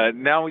that.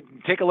 Now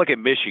take a look at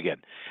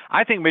Michigan.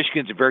 I think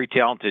Michigan's a very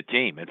talented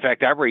team. In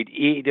fact, I rate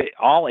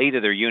all 8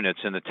 of their units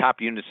in the top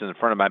units in the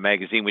front of my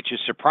magazine, which is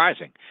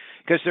surprising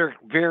because they're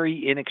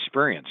very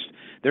inexperienced.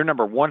 They're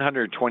number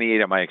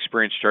 128 on my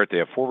experience chart. They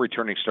have 4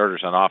 returning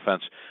starters on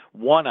offense,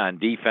 1 on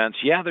defense.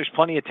 Yeah, there's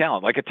plenty of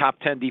talent, like a top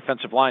 10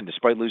 defensive line,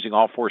 despite losing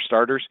all 4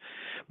 starters.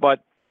 But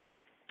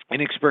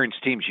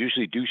inexperienced teams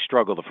usually do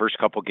struggle the first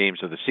couple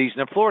games of the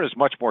season, and Florida's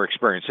much more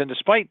experienced. And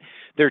despite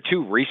their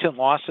 2 recent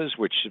losses,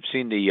 which have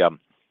seen the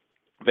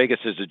Vegas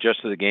has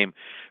adjusted the game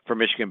for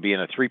Michigan being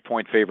a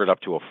 3-point favorite up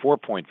to a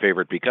 4-point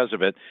favorite because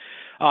of it,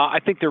 I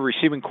think their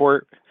receiving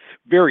core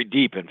very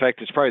deep. In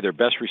fact, it's probably their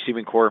best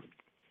receiving core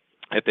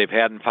that they've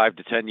had in 5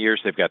 to 10 years.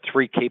 They've got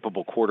 3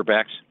 capable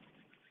quarterbacks,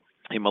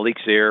 Malik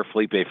Zaire,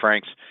 Felipe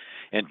Franks,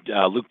 and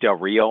Luke Del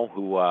Rio,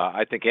 who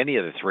I think any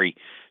of the 3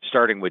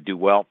 starting would do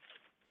well.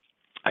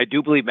 I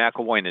do believe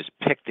McElwain has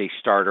picked a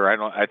starter.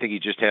 I think he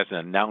just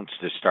hasn't announced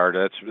his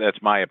starter.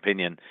 That's my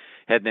opinion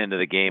heading into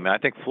the game. And I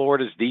think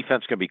Florida's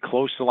defense is going to be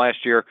close to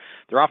last year.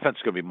 Their offense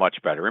is going to be much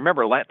better.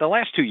 Remember, the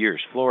last 2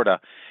 years,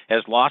 Florida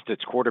has lost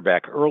its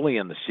quarterback early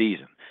in the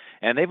season.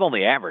 And they've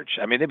only averaged,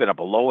 they've been a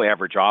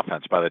below-average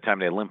offense by the time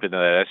they limp into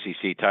that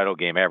SEC title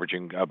game,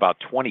 averaging about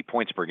 20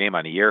 points per game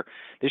on a year.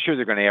 This year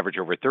they're going to average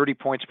over 30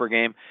 points per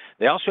game.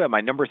 They also have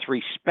my number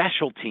 3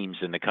 special teams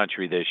in the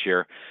country this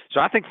year. So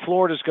I think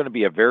Florida's going to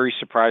be a very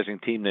surprising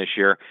team this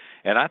year,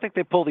 and I think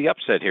they pull the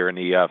upset here in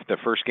the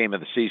first game of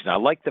the season. I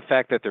like the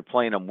fact that they're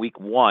playing them week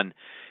 1.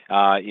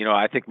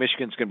 I think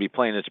Michigan's going to be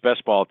playing its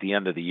best ball at the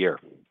end of the year.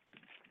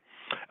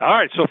 All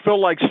right, so Phil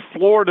likes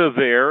Florida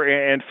there,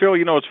 and Phil,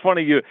 it's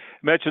funny you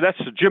mentioned that's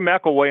Jim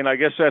McElwain, and I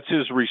guess that's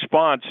his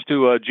response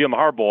to Jim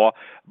Harbaugh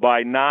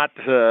by not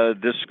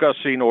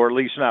discussing or at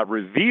least not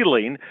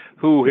revealing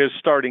who his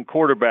starting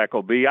quarterback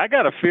will be. I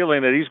got a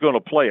feeling that he's going to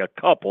play a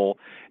couple,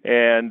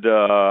 and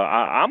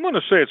I'm going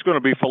to say it's going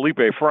to be Felipe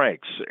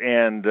Franks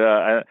and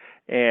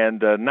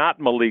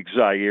not Malik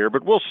Zaire,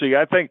 but we'll see.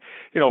 I think,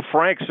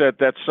 Franks at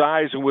that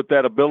size and with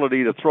that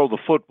ability to throw the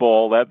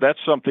football, that's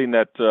something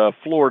that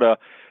Florida,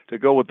 to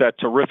go with that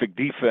terrific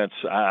defense,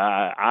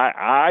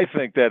 I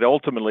think that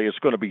ultimately it's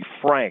going to be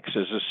Franks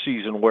as the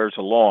season wears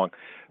along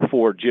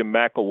for Jim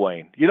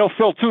McElwain.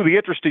 Phil, too, the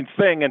interesting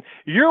thing, and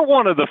you're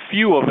one of the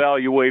few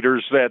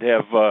evaluators that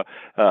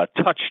have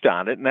touched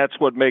on it, and that's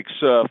what makes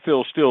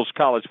Phil Steele's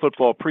college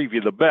football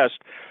preview the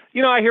best.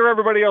 I hear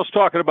everybody else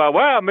talking about,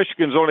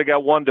 Michigan's only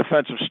got one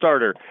defensive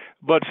starter.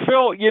 But,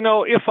 Phil,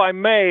 if I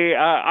may,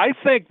 I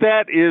think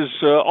that is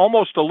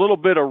almost a little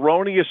bit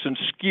erroneous and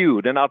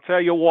skewed, and I'll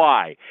tell you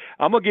why.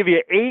 I'm going to give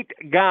you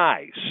 8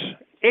 guys.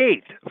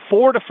 8,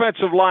 4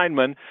 defensive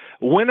linemen,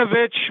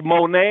 Winovich,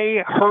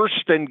 Monet,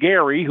 Hurst, and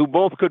Gary, who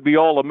both could be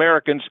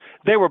All-Americans.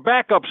 They were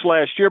backups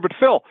last year, but,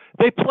 Phil,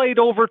 they played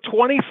over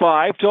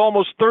 25 to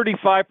almost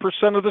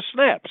 35% of the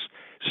snaps.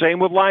 Same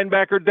with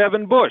linebacker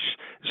Devin Bush.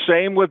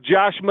 Same with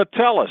Josh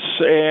Metellus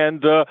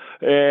and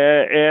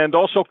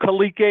also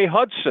Kalike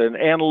Hudson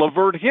and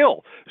Lavert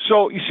Hill.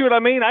 So you see what I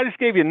mean? I just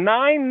gave you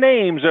 9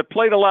 names that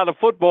played a lot of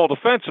football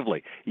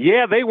defensively.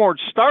 Yeah, they weren't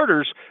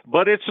starters,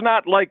 but it's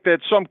not like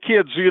that some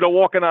kids,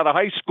 walking out of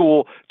high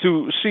school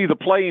to see the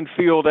playing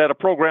field at a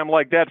program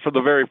like that for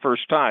the very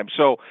first time.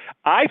 So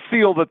I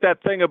feel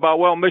that thing about,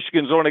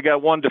 Michigan's only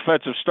got one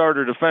defensive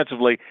starter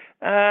defensively,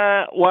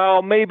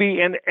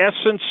 maybe in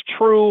essence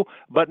true,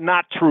 but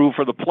not true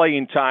for the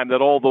playing time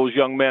that all those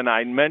young men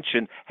I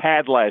mentioned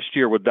had last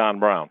year with Don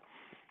Brown.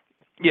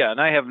 Yeah,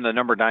 and I have the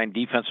number 9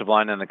 defensive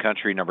line in the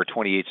country, number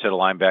 28 set of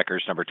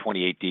linebackers, number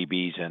 28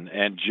 DBs,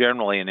 and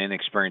generally an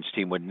inexperienced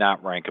team would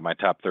not rank in my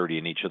top 30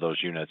 in each of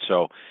those units.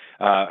 So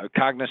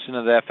cognizant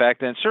of that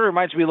fact, and it sort of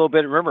reminds me a little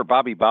bit, remember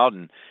Bobby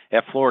Bowden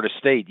at Florida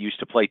State used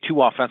to play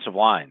 2 offensive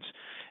lines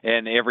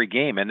in every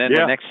game, and then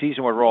the next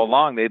season would roll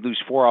along, they'd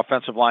lose 4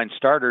 offensive line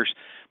starters,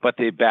 but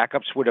the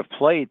backups would have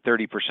played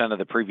 30% of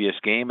the previous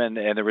game, and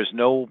there was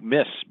no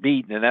miss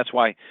beat, and that's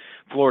why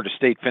Florida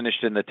State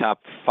finished in the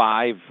top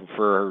 5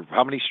 for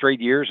how many straight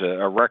years?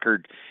 A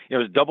record, it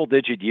was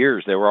double-digit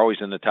years. They were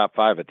always in the top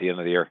 5 at the end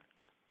of the year.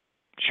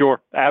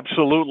 Sure,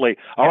 absolutely.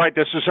 All right,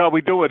 this is how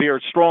we do it here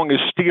at Strong as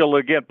Steel.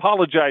 Again,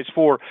 apologize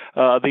for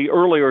the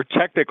earlier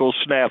technical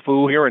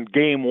snafu here in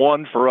Game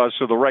 1 for us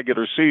of the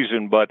regular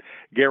season, but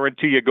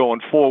guarantee you going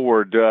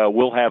forward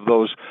we'll have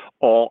those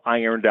all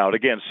ironed out.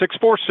 Again,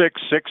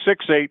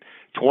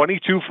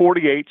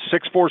 646-668-2248,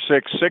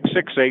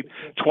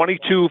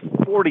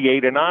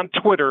 646-668-2248, and on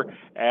Twitter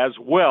as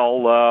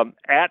well,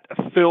 at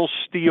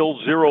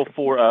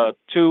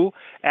PhilSteele042,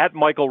 at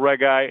Michael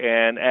Reghi,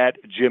 and at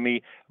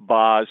Jimmy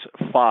Boz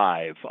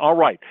 5. All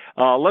right,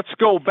 let's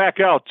go back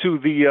out to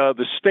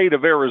the state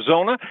of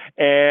Arizona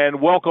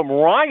and welcome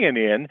Ryan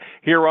in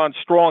here on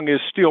Strong as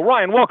Steel.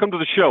 Ryan, welcome to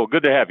the show.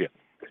 Good to have you.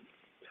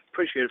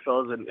 Appreciate it,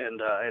 fellas.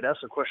 And I had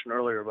asked a question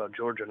earlier about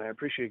Georgia, and I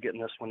appreciate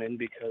getting this one in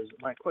because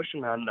my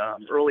question on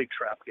early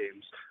trap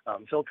games,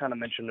 Phil kind of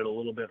mentioned it a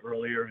little bit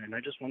earlier, and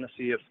I just want to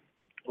see if,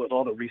 with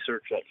all the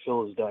research that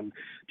Phil has done,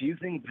 do you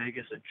think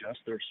Vegas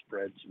adjusts their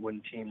spreads when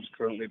teams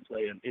currently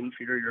play an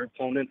inferior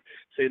opponent,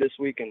 say this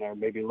week, and are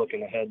maybe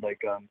looking ahead,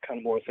 like kind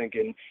of more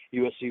thinking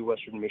USC,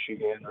 Western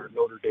Michigan, or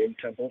Notre Dame,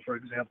 Temple, for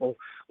example,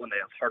 when they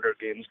have harder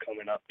games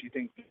coming up? Do you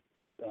think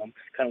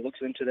kind of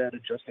looks into that,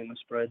 adjusting the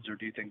spreads, or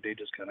do you think they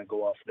just kind of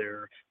go off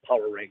their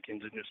power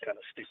rankings and just kind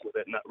of stick with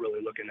it, not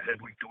really looking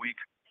ahead week to week?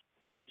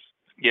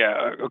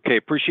 Yeah, okay.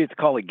 Appreciate the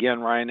call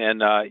again, Ryan.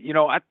 And, I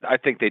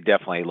think they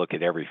definitely look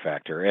at every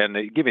factor. And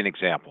give you an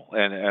example,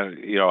 and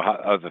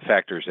of the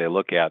factors they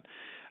look at.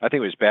 I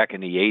think it was back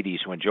in the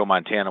 80s when Joe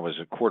Montana was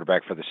a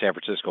quarterback for the San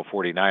Francisco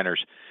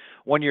 49ers.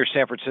 One year,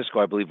 San Francisco,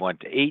 I believe,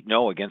 went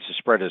 8-0 against the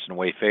spread as an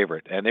away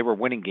favorite, and they were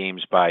winning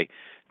games by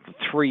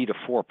 3 to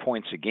 4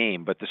 points a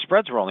game, but the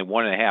spreads were only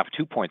 1.5,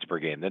 2 points per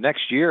game. The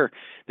next year,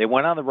 they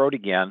went on the road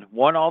again,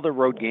 won all the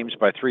road games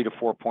by 3 to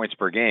 4 points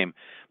per game,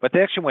 but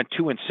they actually went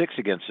 2-6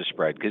 against the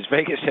spread because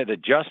Vegas had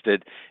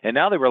adjusted, and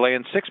now they were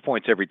laying 6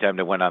 points every time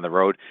they went on the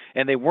road,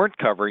 and they weren't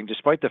covering,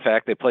 despite the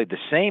fact they played the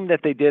same that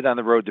they did on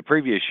the road the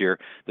previous year.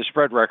 The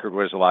spread record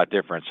was a lot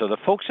different. So the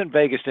folks in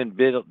Vegas didn't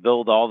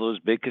build all those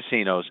big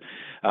casinos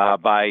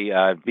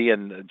by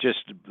being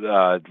just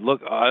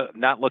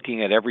not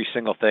looking at every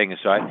single thing. And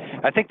so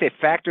I think they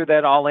factor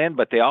that all in,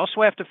 but they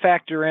also have to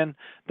factor in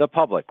the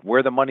public,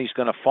 where the money's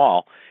going to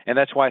fall, and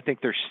that's why I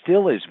think there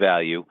still is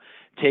value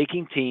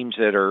taking teams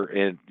that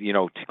are,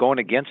 going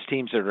against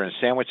teams that are in a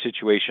sandwich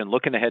situation,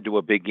 looking ahead to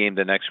a big game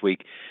the next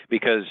week,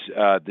 because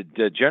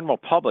the general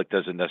public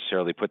doesn't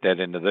necessarily put that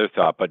into their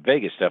thought, but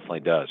Vegas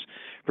definitely does.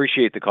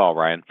 Appreciate the call,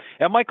 Ryan.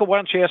 And Michael, why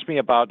don't you ask me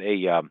about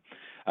a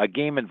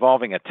game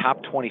involving a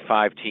top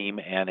 25 team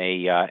and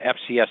a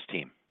FCS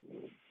team?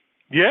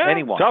 Yeah,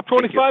 anyone. Top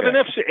 25 in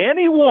FC.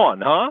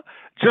 Anyone, huh?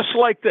 Just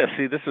like this.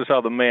 See, this is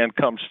how the man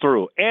comes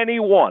through.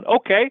 Anyone.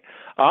 Okay,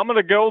 I'm going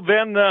to go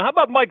then. How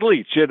about Mike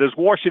Leach? It is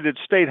Washington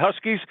State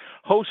Huskies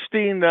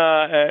hosting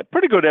a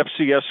pretty good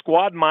FCS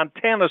squad,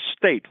 Montana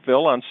State,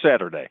 Phil, on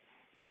Saturday.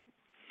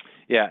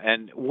 Yeah,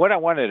 and what I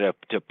wanted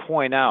to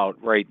point out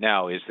right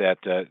now is that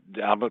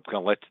I'm going to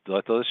let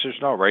the listeners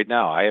know right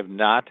now, I have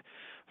not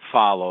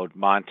followed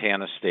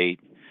Montana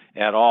State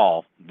at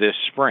all this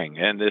spring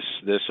and this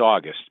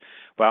August.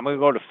 But I'm going to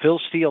go to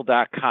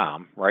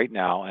philsteele.com right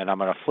now, and I'm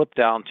going to flip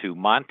down to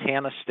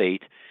Montana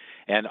State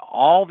and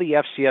all the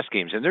FCS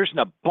games. And there's an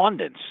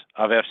abundance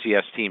of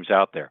FCS teams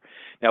out there.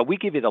 Now, we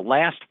give you the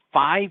last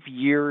 5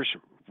 years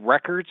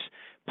records,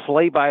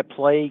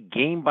 play-by-play,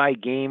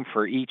 game-by-game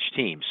for each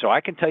team. So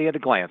I can tell you at a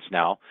glance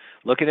now,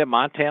 looking at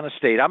Montana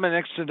State, I'm an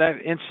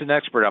instant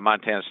expert on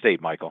Montana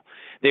State, Michael.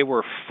 They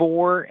were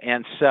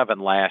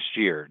 4-7 last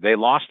year. They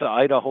lost to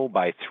Idaho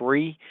by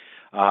 3,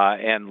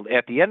 and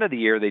at the end of the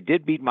year, they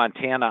did beat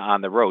Montana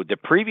on the road. The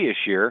previous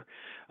year,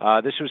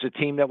 this was a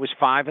team that was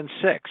 5-6.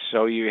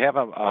 So you have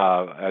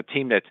a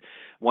team that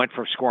went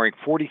from scoring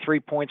 43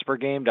 points per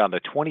game down to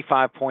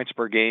 25 points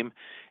per game.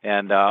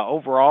 And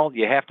overall,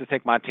 you have to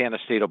think Montana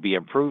State will be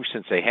improved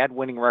since they had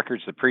winning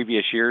records the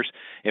previous years.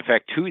 In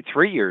fact,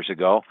 2-3 years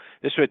ago,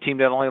 this was a team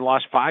that only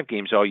lost 5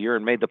 games all year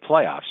and made the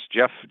playoffs.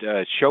 Jeff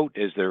Choate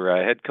is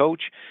their head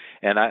coach.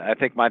 And I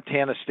think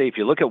Montana State, if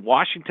you look at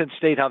Washington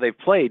State, how they've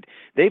played,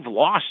 they've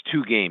lost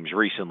 2 games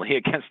recently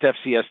against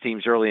FCS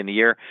teams early in the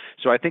year.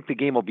 So I think the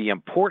game will be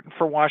important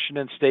for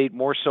Washington State,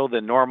 more so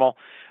than normal.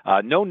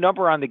 No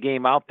number on the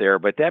game out there,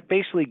 but that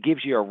basically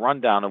gives you a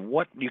rundown of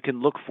what you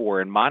can look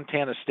for in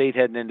Montana State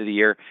heading into the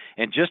year.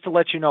 And just to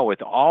let you know,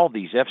 with all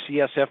these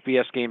FCS,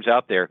 FBS games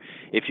out there,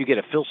 if you get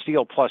a Phil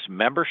Steele Plus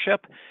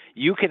membership,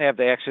 you can have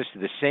the access to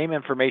the same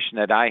information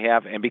that I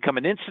have and become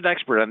an instant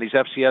expert on these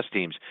FCS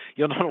teams.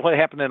 You'll know what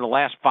happened in the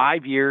last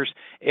 5 years,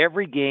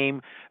 every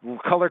game,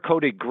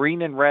 color-coded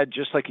green and red,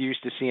 just like you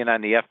used to seeing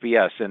on the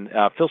FBS. And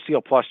Phil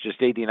Steele Plus,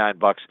 just $89.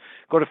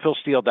 Go to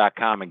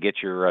philsteele.com and get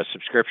your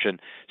subscription,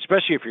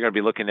 especially if you're going to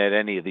be looking at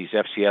any of these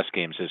FCS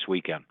games this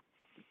weekend.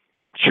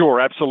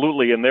 Sure,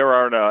 absolutely, and there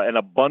are an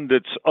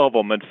abundance of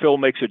them, and Phil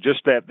makes it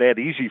just that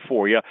easy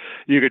for you.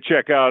 You could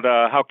check out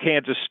how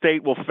Kansas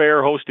State will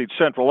fare hosting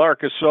Central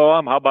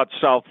Arkansas. How about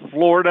South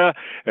Florida?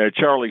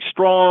 Charlie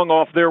Strong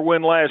off their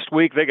win last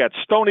week. They got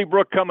Stony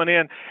Brook coming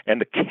in, and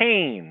the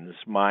Canes,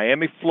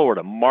 Miami,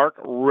 Florida, Mark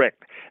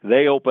Richt.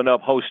 They open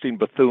up hosting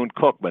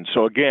Bethune-Cookman.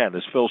 So again,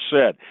 as Phil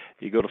said,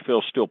 you go to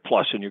Phil Steele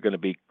Plus, and you're going to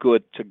be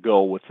good to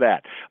go with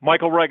that.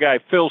 Michael Reghi,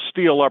 Phil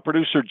Steele, our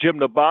producer Jim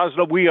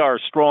Nabazna. We are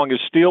strong as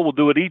steel. We'll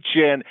do it each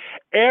and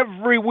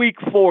every week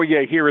for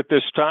you here at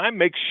this time.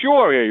 Make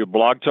sure you're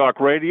Blog Talk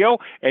Radio,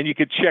 and you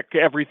can check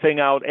everything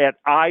out at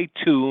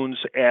iTunes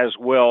as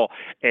well,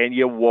 and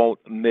you won't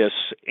miss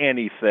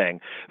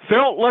anything.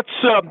 Phil,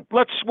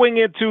 let's swing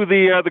into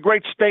the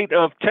great state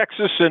of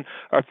Texas, and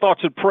our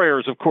thoughts and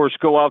prayers, of course,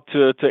 go out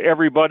to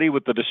everybody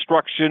with the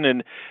destruction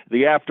and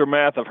the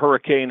aftermath of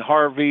Hurricane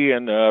Harvey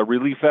and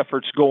relief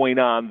efforts going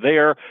on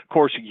there. Of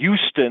course,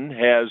 Houston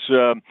has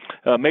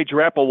Major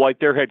Applewhite,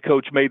 their head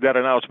coach, made that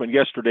announcement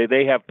yesterday.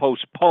 They have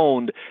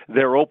postponed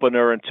their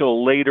opener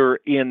until later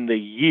in the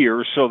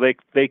year so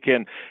they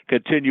can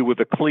continue with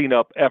the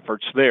cleanup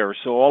efforts there.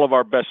 So all of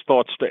our best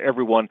thoughts to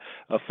everyone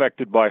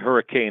affected by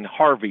Hurricane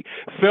Harvey.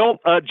 Phil,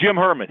 Jim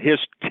Herman, his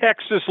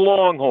Texas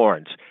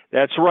Longhorns.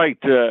 That's right,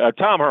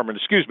 Tom Herman,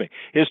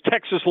 his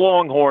Texas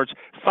Longhorns,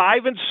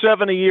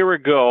 5-7 a year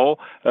ago,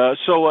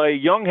 so a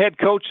young head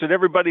coach that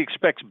everybody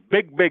expects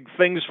big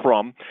things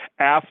from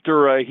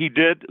after he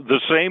did the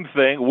same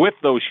thing with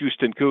those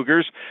Houston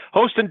Cougars,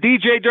 hosting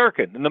DJ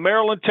Durkin and the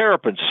Maryland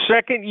Terrapins.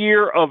 Second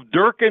year of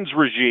Durkin's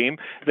regime.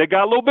 They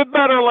got a little bit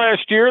better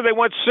last year. They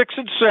went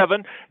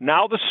 6-7.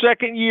 Now the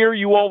second year,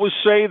 you always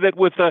say that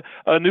with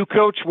a new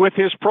coach with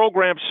his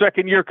program,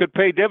 second year could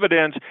pay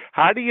dividends.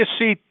 How do you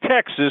see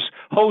Texas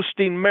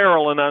hosting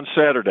Maryland on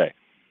Saturday?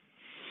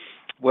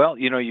 Well,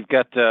 you've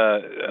got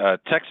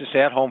Texas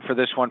at home for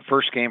this one,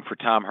 first game for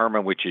Tom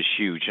Herman, which is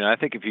huge. And I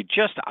think if you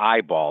just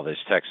eyeball this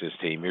Texas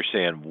team, you're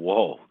saying,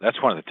 whoa,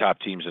 that's one of the top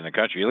teams in the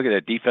country. You look at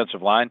that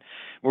defensive line,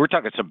 we're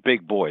talking some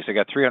big boys. They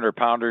got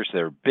 300-pounders.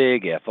 They're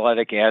big,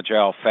 athletic,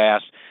 agile,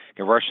 fast,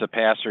 can rush the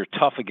passer,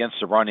 tough against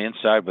the run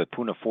inside with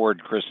Poona Ford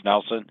and Chris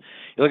Nelson.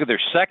 You look at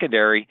their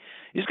secondary,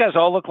 these guys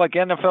all look like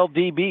NFL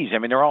DBs. I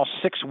mean, they're all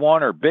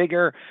 6'1" or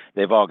bigger.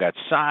 They've all got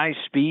size,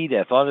 speed,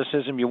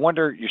 athleticism. You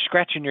wonder, you're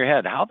scratching your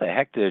head, how the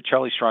heck did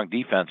Charlie Strong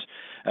defense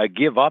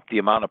give up the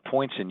amount of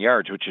points and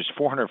yards, which is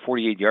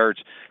 448 yards,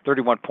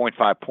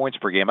 31.5 points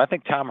per game? I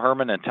think Tom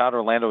Herman and Todd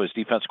Orlando, as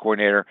defense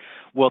coordinator,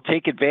 will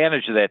take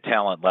advantage of that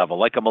talent level,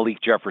 like a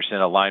Malik Jefferson,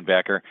 a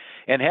linebacker,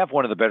 and have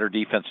one of the better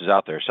defenses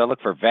out there. So I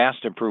look for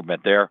vast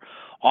improvement there.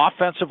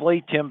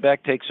 Offensively, Tim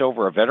Beck takes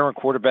over, a veteran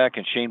quarterback,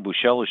 and Shane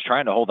Buechele, who's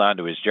trying to hold on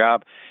to his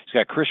job. He's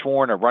got Chris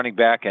Warren, a running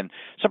back, and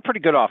some pretty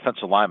good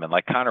offensive linemen,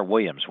 like Connor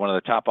Williams, one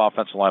of the top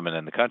offensive linemen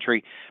in the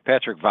country,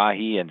 Patrick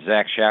Vahe, and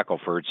Zach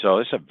Shackelford. So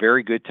it's a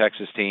very good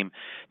Texas team.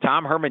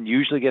 Tom Herman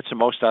usually gets the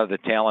most out of the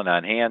talent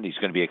on hand. He's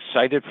going to be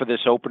excited for this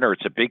opener.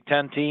 It's a Big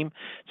Ten team.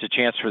 It's a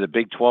chance for the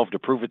Big 12 to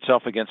prove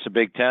itself against the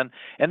Big Ten.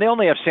 And they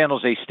only have San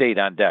Jose State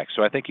on deck,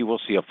 so I think you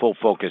will see a full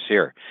focus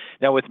here.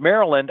 Now, with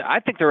Maryland,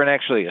 I think they're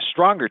actually a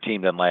stronger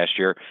team than last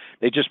year.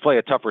 They just play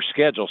a tougher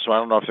schedule, so I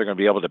don't know if they're going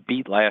to be able to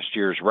beat last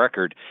year's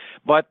record.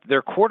 But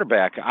their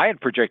quarterback, I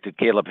had projected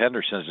Caleb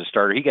Henderson as a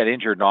starter. He got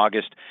injured in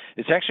August.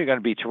 It's actually going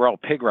to be Terrell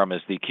Pigram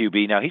as the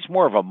QB. Now, he's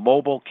more of a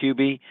mobile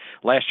QB.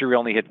 Last year, he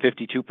only hit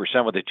 52%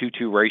 with a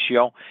 2-2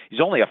 ratio. He's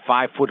only a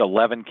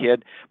 5'11"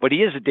 kid, but he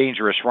is a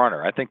dangerous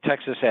runner. I think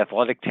Texas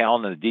athletic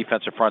talent in the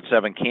defensive front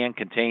seven can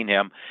contain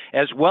him,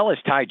 as well as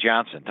Ty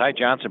Johnson. Ty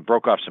Johnson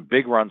broke off some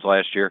big runs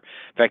last year.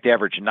 In fact,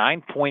 averaged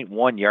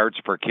 9.1 yards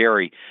per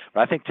carry.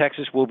 I think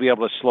Texas will be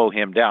able to slow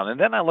him down. And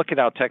then I look at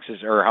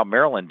how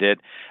Maryland did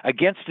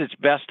against its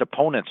best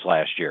opponents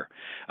last year.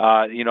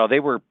 They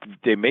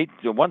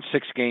won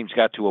 6 games,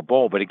 got to a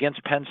bowl, but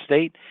against Penn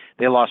State,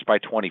 they lost by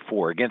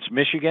 24. Against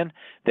Michigan,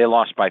 they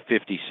lost by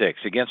 56.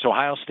 Against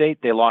Ohio State,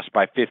 they lost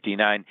by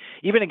 59.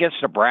 Even against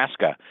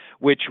Nebraska,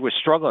 which was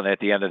struggling at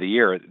the end of the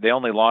year, they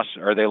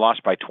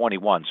lost by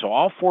 21. So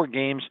all 4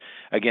 games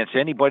against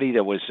anybody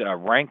that was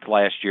ranked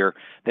last year,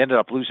 they ended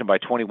up losing by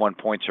 21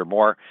 points or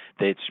more.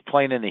 It's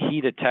playing in the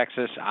heat of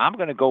Texas. I'm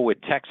going to go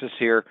with Texas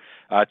here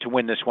to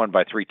win this one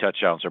by 3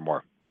 touchdowns or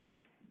more.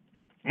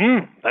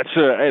 That's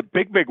a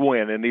big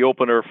win in the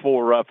opener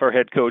for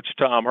head coach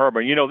Tom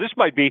Herman. This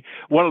might be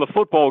one of the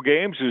football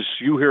games, as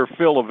you hear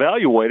Phil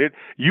evaluated,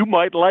 you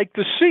might like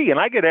to see. And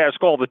I get asked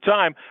all the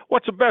time,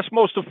 what's the best,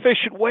 most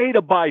efficient way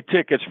to buy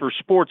tickets for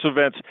sports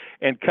events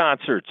and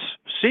concerts?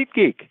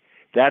 SeatGeek.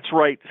 That's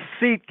right,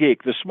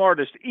 SeatGeek, the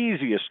smartest,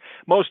 easiest,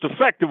 most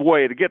effective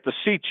way to get the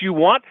seats you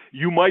want.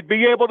 You might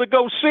be able to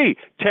go see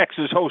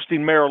Texas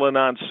hosting Maryland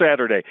on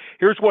Saturday.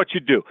 Here's what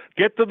you do.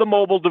 Get to the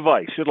mobile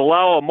device. It'll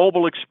allow a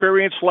mobile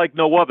experience like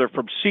no other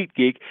from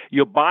SeatGeek.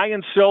 You buy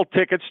and sell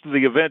tickets to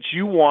the events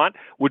you want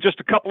with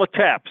just a couple of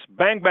taps.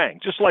 Bang, bang,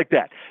 just like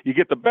that. You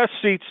get the best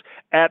seats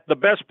at the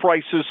best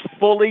prices,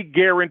 fully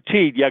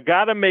guaranteed. You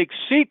got to make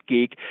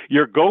SeatGeek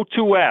your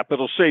go-to app.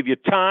 It'll save you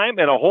time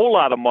and a whole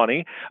lot of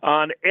money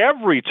on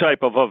every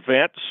type of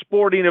event,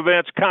 sporting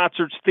events,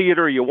 concerts,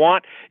 theater you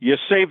want. You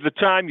save the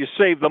time, you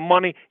save the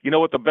money. You know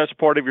what the best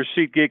part of your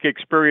SeatGeek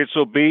experience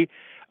will be?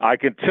 I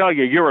can tell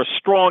you, you're as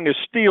strong as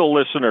Steele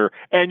listener,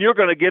 and you're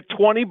going to get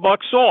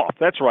 $20 off.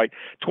 That's right,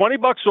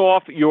 $20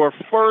 off your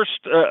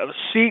first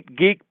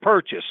SeatGeek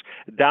purchase.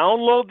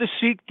 Download the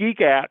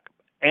SeatGeek app,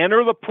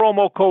 enter the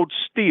promo code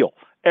STEELE,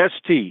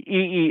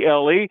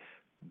 STEELE.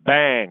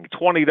 Bang,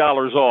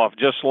 $20 off,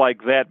 just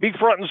like that. Be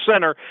front and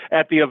center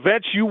at the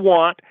events you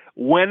want,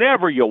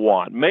 whenever you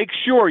want. Make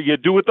sure you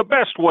do it the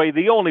best way,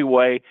 the only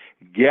way.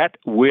 Get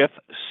with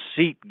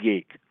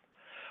SeatGeek.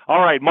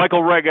 All right,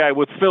 Michael Reghi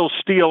with Phil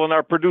Steele and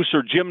our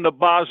producer Jim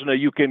Nabazna.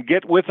 You can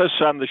get with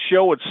us on the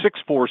show at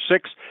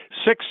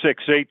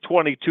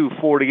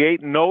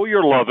 646-668-2248. Know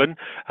you're loving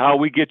how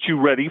we get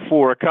you ready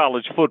for a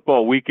college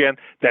football weekend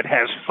that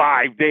has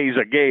 5 days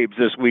of games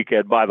this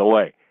weekend, by the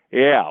way.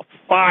 Yeah,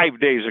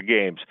 5 days of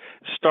games,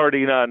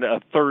 starting on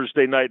a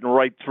Thursday night and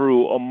right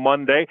through a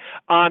Monday.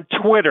 On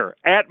Twitter,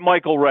 at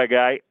Michael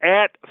Reghi,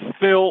 at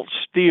Phil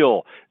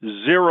Steele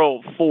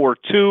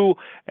 042,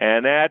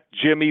 and at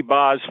Jimmy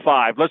Boz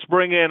 5. Let's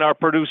bring in our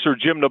producer,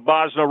 Jim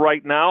Nabazna,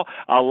 right now.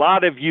 A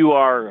lot of you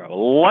are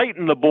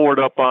lighting the board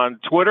up on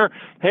Twitter.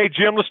 Hey,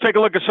 Jim, let's take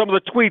a look at some of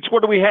the tweets.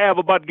 What do we have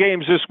about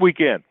games this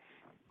weekend?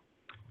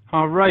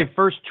 All right,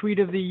 first tweet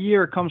of the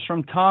year comes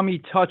from Tommy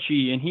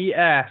Touchy, and he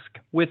asked,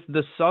 with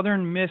the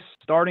Southern Miss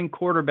starting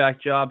quarterback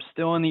job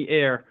still in the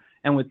air,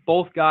 and with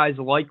both guys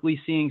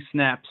likely seeing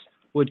snaps,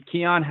 would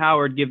Keon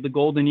Howard give the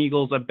Golden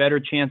Eagles a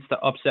better chance to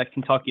upset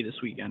Kentucky this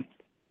weekend?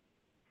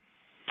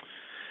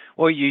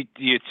 Well, you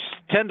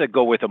tend to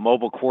go with a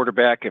mobile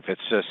quarterback if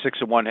it's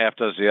 6 of one, half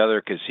does the other,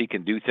 because he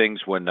can do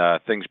things when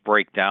things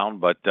break down.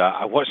 But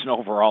I wasn't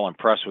overall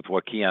impressed with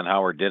what Keon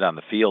Howard did on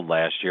the field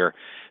last year.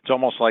 It's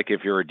almost like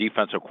if you're a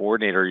defensive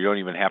coordinator, you don't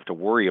even have to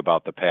worry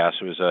about the pass.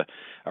 It was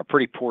a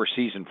pretty poor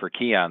season for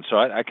Keon. So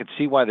I could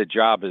see why the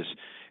job is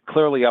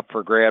clearly up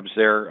for grabs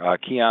there.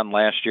 Keon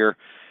last year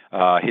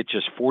hit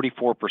just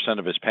 44%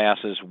 of his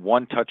passes,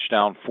 1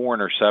 touchdown, 4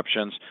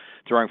 interceptions,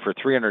 throwing for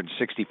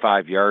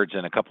 365 yards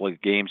in a couple of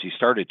games. He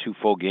started 2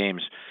 full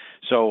games.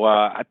 So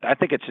I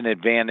think it's an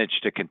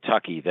advantage to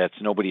Kentucky that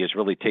nobody has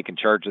really taken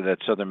charge of that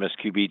Southern Miss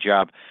QB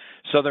job.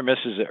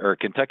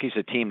 Kentucky's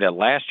a team that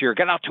last year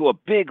got out to a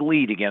big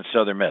lead against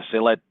Southern Miss. They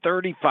led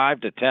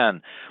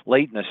 35-10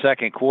 late in the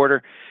second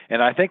quarter,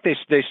 and I think they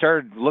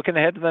started looking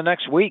ahead to the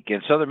next week,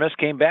 and Southern Miss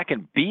came back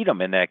and beat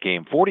them in that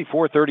game,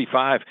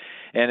 44-35.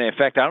 And in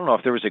fact, I don't know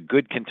if there was a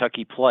good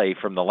Kentucky play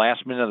from the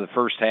last minute of the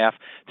first half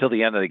till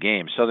the end of the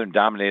game. Southern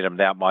dominated them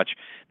that much.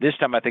 This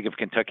time, I think if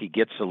Kentucky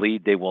gets the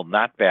lead, they will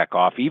not back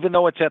off, even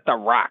though it's at the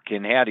Rock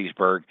in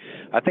Hattiesburg.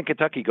 I think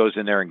Kentucky goes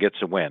in there and gets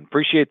a win.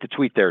 Appreciate the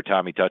tweet there,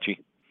 Tommy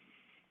Touchy.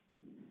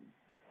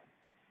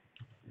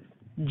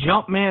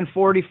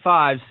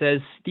 Jumpman45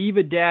 says Steve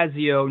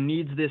Adazio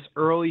needs this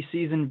early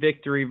season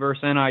victory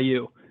versus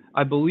NIU.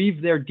 I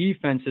believe their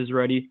defense is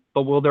ready,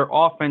 but will their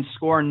offense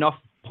score enough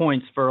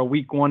points for a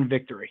week 1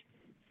 victory?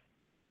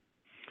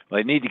 Well,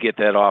 they need to get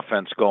that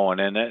offense going,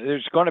 and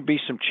there's going to be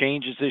some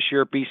changes this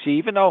year at BC,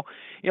 even though,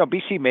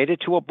 BC made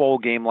it to a bowl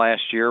game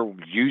last year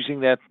using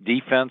that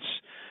defense,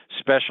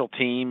 special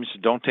teams,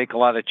 don't take a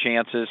lot of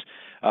chances.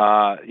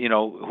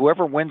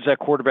 Whoever wins that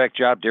quarterback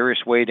job,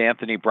 Darius Wade,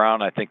 Anthony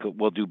Brown, I think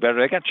will do better.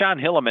 They got John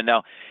Hilliman.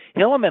 Now,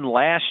 Hilliman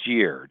last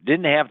year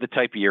didn't have the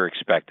type of year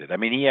expected. I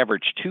mean, he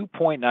averaged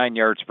 2.9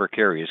 yards per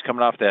carry. He's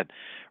coming off that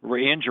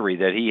injury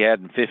that he had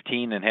in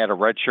 15 and had a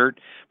red shirt.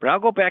 But I'll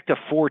go back to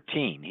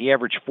 14. He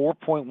averaged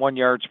 4.1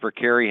 yards per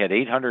carry, had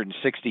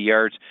 860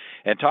 yards.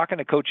 And talking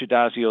to Coach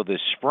Adazio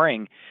this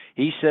spring,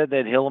 he said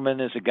that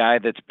Hilleman is a guy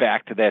that's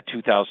back to that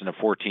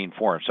 2014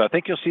 form. So I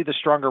think you'll see the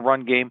stronger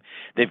run game.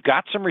 They've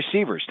got some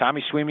receivers.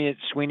 Tommy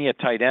Sweeney at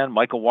tight end,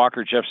 Michael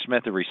Walker, Jeff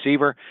Smith at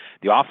receiver.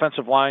 The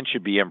offensive line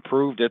should be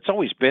improved. It's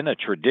always been a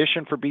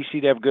tradition for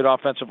BC to have a good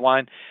offensive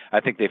line. I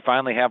think they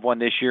finally have one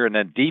this year. And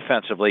then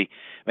defensively,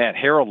 man,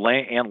 Harold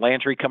and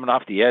Landry coming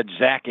off the edge,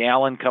 Zach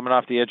Allen coming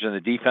off the edge on the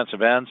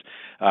defensive ends,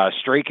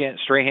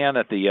 Strahan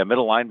at the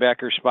middle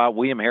linebacker spot,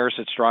 William Harris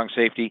at strong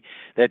safety.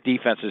 That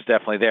defense is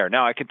definitely there.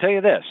 Now, I can tell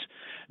you this.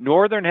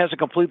 Northern has a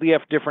completely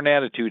different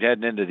attitude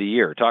heading into the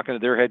year. Talking to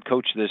their head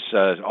coach this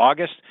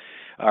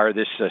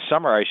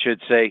summer, I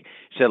should say,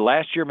 said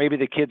last year maybe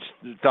the kids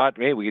thought,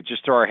 hey, we could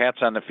just throw our hats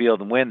on the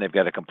field and win. They've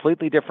got a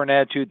completely different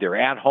attitude. They're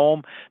at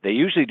home. They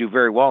usually do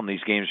very well in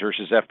these games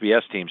versus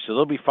FBS teams, so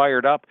they'll be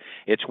fired up.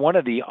 It's one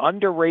of the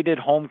underrated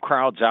home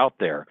crowds out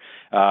there.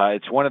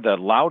 It's one of the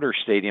louder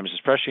stadiums,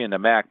 especially in the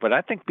MAC, but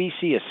I think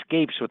BC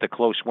escapes with a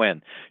close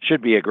win.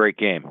 Should be a great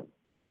game.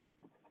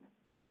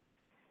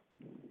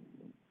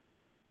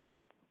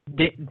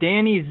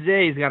 Danny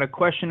Zay's got a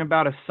question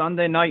about a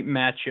Sunday night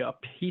matchup.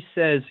 He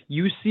says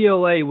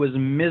UCLA was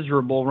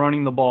miserable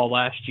running the ball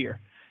last year.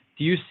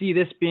 Do you see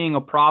this being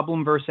a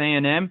problem versus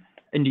A&M?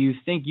 And do you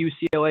think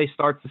UCLA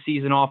starts the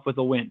season off with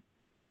a win?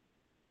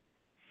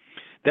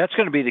 That's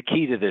going to be the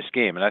key to this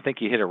game, and I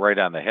think you hit it right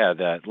on the head.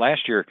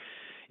 Last year,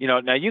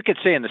 now you could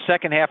say in the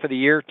second half of the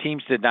year,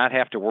 teams did not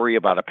have to worry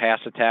about a pass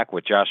attack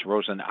with Josh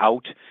Rosen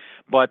out,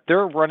 but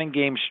their running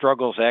game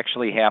struggles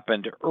actually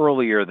happened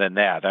earlier than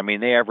that. I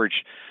mean, they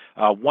averaged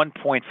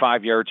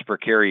 1.5 yards per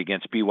carry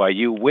against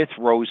BYU with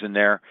Rosen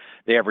there.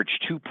 They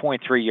averaged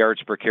 2.3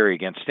 yards per carry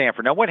against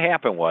Stanford. Now, what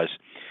happened was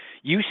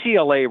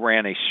UCLA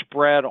ran a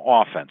spread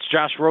offense.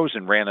 Josh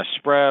Rosen ran a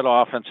spread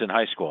offense in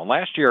high school. And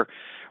last year,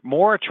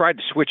 Moore tried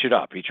to switch it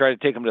up. He tried to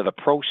take him to the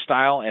pro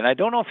style, and I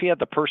don't know if he had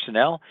the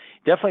personnel.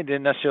 Definitely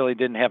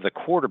didn't have the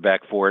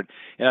quarterback for it,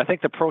 and I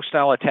think the pro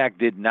style attack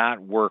did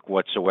not work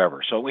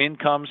whatsoever. So in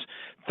comes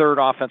third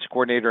offensive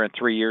coordinator in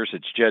 3 years.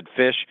 It's Jed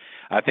Fish.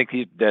 I think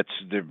that's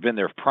been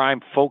their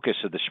prime focus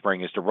of the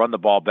spring is to run the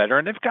ball better,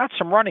 and they've got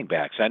some running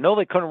backs. I know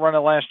they couldn't run it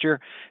last year.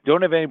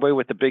 Don't have anybody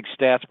with the big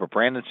stats, but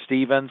Brandon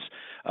Stevens,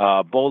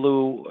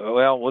 Bolu,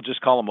 well, we'll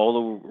just call him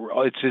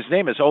Olu. His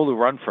name is Olu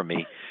Run For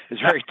Me.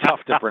 It's very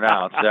tough to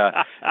pronounce.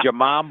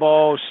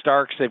 Jamambo,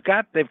 Starks, they've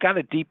got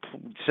a deep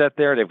set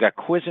there. They've got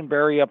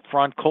Quisenberry up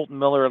front, Colton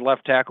Miller at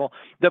left tackle.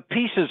 The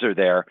pieces are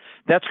there.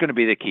 That's going to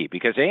be the key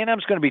because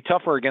A&M's going to be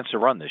tougher against the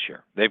run this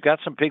year. They've got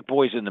some big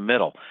boys in the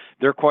middle.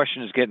 Their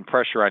question is getting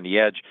pressure on the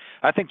edge.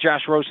 I think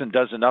Josh Rosen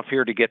does enough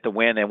here to get the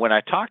win. And when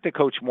I talked to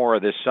Coach Mora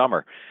this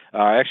summer,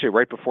 actually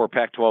right before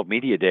Pac-12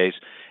 Media Days,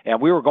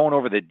 and we were going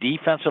over the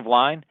defensive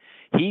line,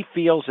 he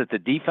feels that the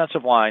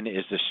defensive line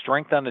is the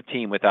strength on the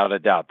team without a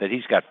doubt, that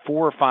he's got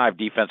 4 or 5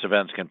 defensive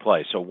ends can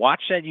play. So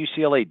watch that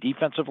UCLA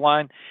defensive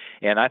line,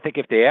 and I think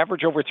if they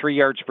average over 3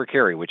 yards per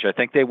carry, which I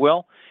think they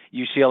will,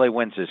 UCLA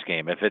wins this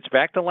game. If it's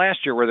back to last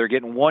year where they're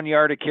getting 1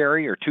 yard a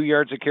carry or 2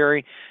 yards a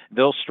carry,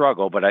 they'll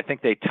struggle. But I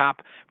think they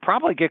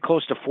probably get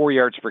close to 4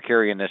 yards per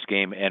carry in this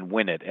game and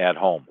win it at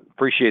home.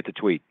 Appreciate the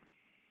tweet.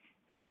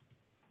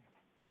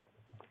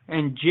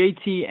 And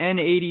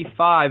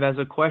JTN85 has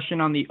a question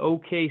on the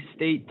OK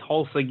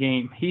State-Tulsa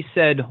game. He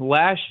said,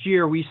 last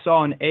year we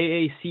saw an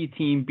AAC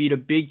team beat a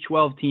Big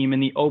 12 team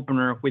in the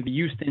opener with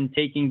Houston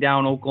taking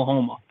down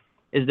Oklahoma.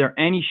 Is there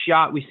any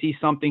shot we see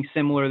something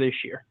similar this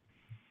year?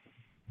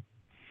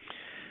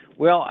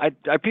 Well,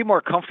 I'd be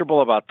more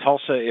comfortable about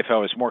Tulsa if I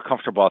was more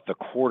comfortable at the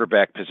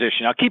quarterback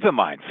position. Now, keep in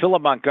mind,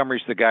 Philip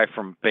Montgomery's the guy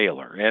from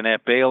Baylor. And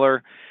at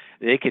Baylor,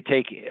 they could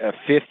take a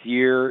fifth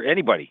year,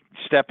 anybody,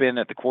 step in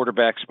at the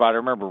quarterback spot. I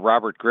remember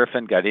Robert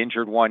Griffin got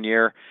injured 1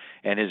 year,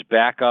 and his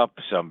backup,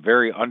 some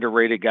very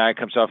underrated guy,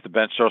 comes off the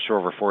bench, throws for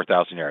over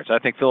 4,000 yards. I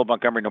think Philip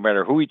Montgomery, no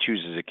matter who he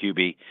chooses at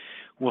QB,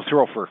 will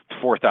throw for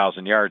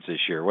 4,000 yards this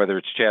year, whether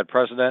it's Chad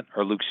President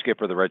or Luke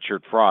Skipper, the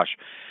redshirt Frosh.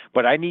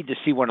 But I need to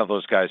see one of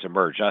those guys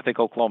emerge. And I think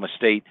Oklahoma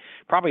State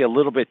probably a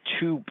little bit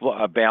too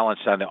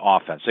balanced on the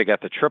offense. They got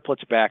the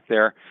triplets back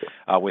there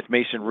with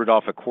Mason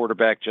Rudolph at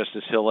quarterback,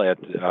 Justice Hill at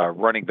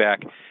running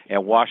back,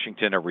 and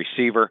Washington a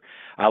receiver.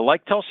 I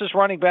like Tulsa's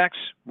running backs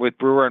with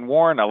Brewer and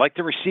Warren. I like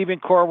the receiving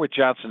core with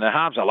Johnson and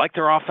Hobbs. I like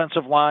their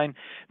offensive line.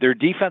 Their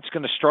defense is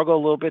going to struggle a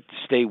little bit to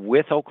stay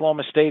with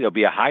Oklahoma State. It'll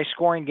be a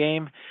high-scoring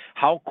game.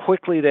 How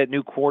quickly that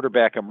new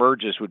quarterback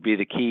emerges would be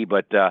the key,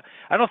 but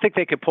I don't think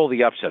they could pull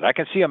the upset. I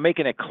can see them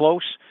making it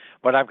close,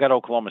 but I've got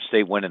Oklahoma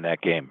State winning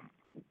that game.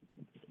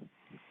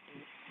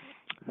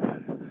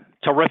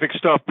 Terrific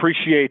stuff.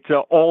 Appreciate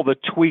all the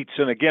tweets.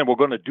 And again, we're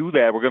going to do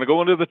that. We're going to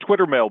go into the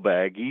Twitter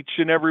mailbag each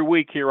and every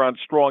week here on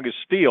Strong as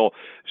Steel.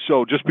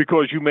 So just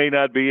because you may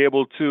not be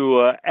able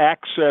to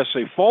access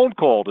a phone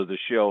call to the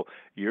show,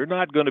 You're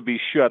not going to be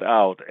shut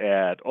out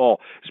at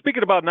all.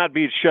 Speaking about not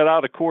being shut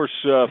out, of course,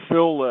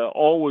 Phil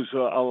always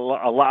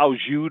allows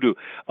you to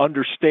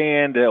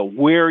understand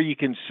where you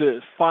can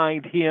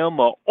find him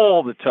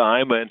all the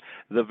time and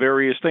the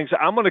various things.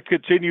 I'm going to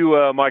continue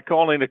my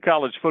calling of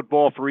college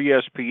football for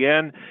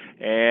ESPN,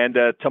 and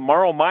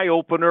tomorrow, my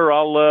opener,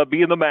 I'll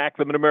be in the MAC,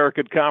 the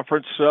Mid-American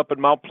Conference, up in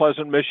Mount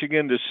Pleasant,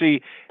 Michigan, to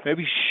see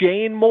maybe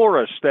Shane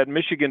Morris, that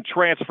Michigan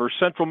transfer.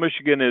 Central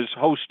Michigan is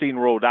hosting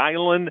Rhode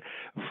Island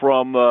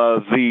from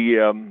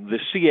the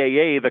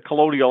CAA, the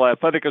Colonial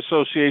Athletic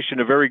Association,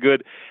 a very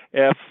good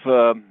FCS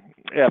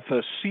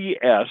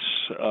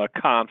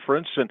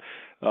conference, and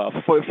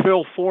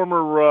Phil,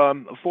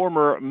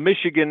 former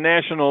Michigan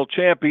national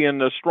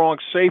champion, strong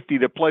safety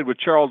that played with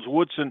Charles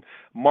Woodson,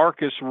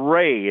 Marcus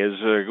Ray is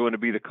going to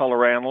be the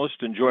color analyst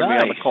and join me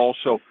on the call.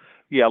 So,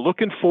 yeah,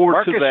 looking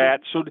forward to that.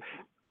 So,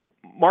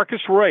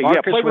 Marcus Ray,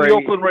 played with the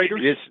Oakland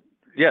Raiders.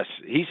 Yes,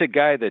 he's a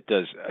guy that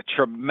does a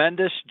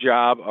tremendous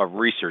job of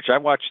research. I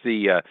watched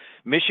the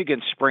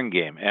Michigan spring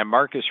game, and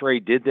Marcus Ray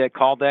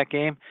called that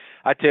game.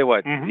 I tell you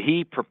what,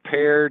 he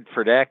prepared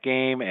for that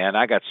game, and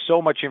I got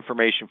so much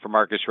information from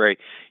Marcus Ray.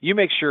 You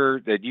make sure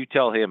that you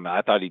tell him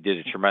I thought he did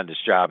a tremendous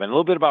job. And a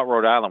little bit about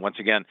Rhode Island, once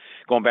again,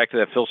 going back to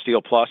that Phil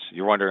Steele Plus,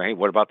 you're wondering, hey,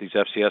 what about these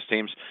FCS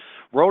teams?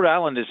 Rhode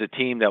Island is a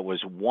team that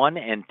was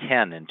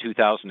 1-10 in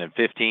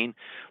 2015,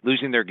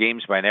 losing their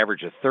games by an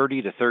average of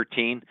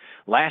 30-13.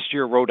 Last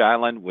year, Rhode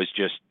Island was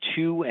just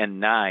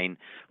 2-9,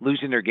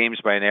 losing their games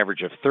by an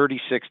average of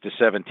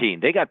 36-17.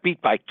 They got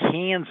beat by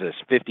Kansas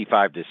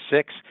 55-6.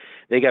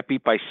 They got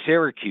beat by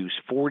Syracuse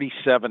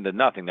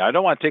 47-0. Now, I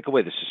don't want to take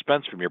away the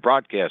suspense from your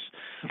broadcast,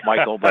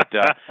 Michael, but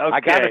okay. I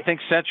got to think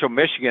Central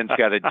Michigan's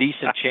got a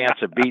decent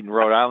chance of beating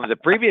Rhode Island. The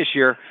previous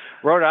year,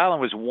 Rhode Island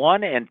was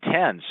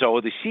 1-10, so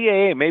the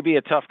CAA may be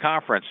a tough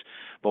conference,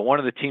 but one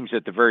of the teams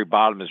at the very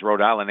bottom is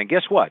Rhode Island. And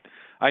guess what?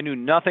 I knew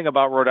nothing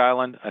about Rhode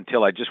Island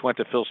until I just went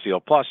to Phil Steele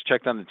Plus,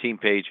 checked on the team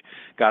page,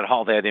 got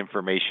all that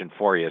information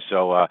for you.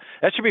 So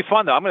that should be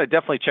fun, though. I'm going to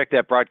definitely check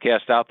that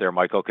broadcast out there,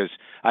 Michael, because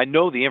I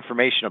know the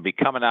information will be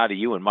coming out of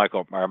you and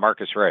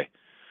Marcus Ray.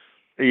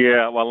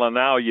 Yeah, well,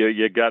 now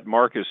you got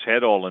Marcus'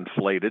 head all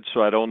inflated,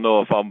 so I don't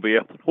know if I'll be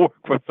able to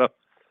work with him.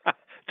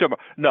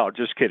 No,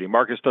 just kidding.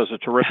 Marcus does a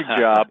terrific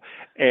job,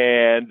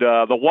 and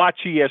the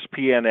Watch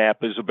ESPN app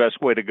is the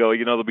best way to go.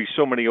 You know, there'll be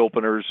so many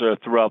openers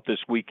throughout this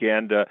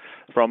weekend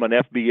from an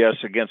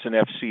FBS against an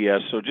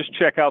FCS. So just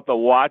check out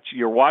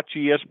your Watch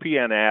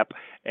ESPN app,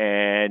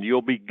 and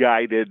you'll be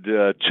guided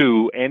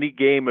to any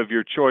game of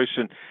your choice.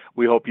 And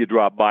we hope you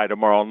drop by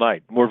tomorrow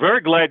night. We're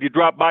very glad you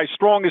dropped by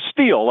Strong as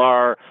Steel,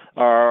 our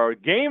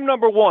game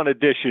number 1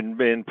 edition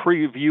in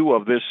preview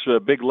of this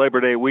big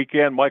Labor Day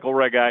weekend. Michael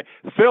Reghi,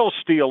 Phil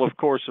Steele, of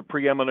course, a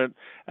preeminent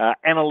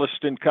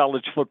analyst in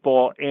college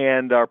football,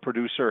 and our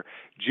producer,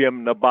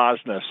 Jim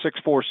Nabazna,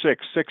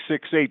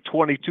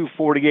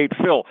 646-668-2248.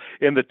 Phil,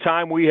 in the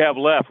time we have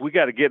left, we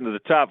got to get into the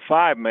top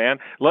 5, man.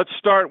 Let's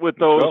start with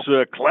those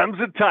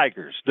Clemson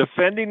Tigers,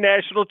 defending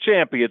national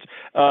champions.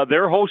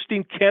 They're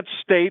hosting Kent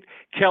State.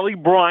 Kelly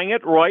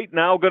Bryant right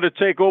now going to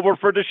take over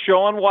for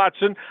Deshaun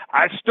Watson.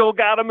 I still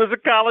got him as a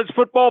college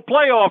football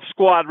playoff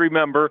squad,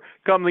 remember,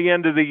 come the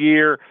end of the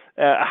year.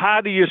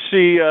 How do you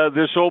see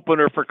this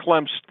opener for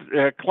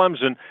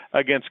Clemson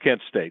against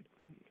Kent State?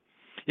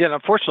 Yeah, and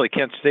unfortunately,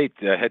 Kent State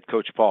head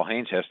coach Paul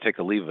Haynes has to take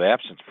a leave of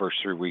absence first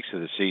 3 weeks of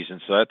the season.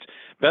 So that's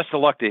best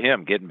of luck to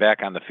him getting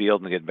back on the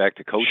field and getting back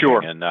to coaching.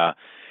 Sure. And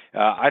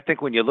I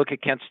think when you look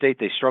at Kent State,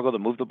 they struggled to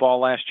move the ball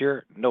last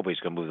year. Nobody's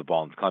going to move the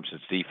ball in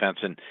Clemson's defense.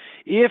 And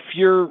if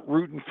you're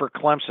rooting for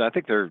Clemson, I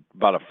think they're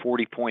about a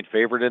 40-point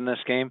favorite in this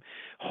game.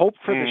 Hope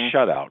for the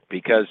shutout,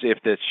 because if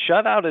the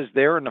shutout is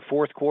there in the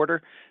fourth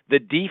quarter, the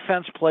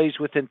defense plays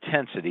with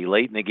intensity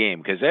late in the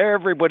game because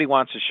everybody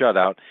wants a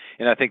shutout,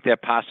 and I think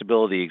that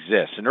possibility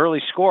exists. An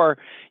early score,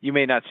 you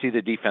may not see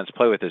the defense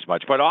play with as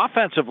much. But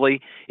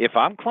offensively, if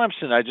I'm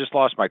Clemson, I just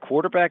lost my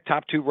quarterback,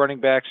 top 2 running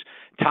backs,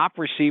 top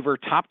receiver,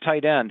 top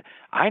tight end.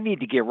 I need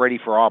to get ready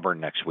for Auburn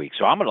next week.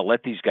 So I'm going to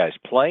let these guys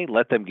play,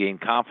 let them gain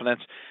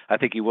confidence. I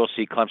think you will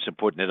see Clemson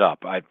putting it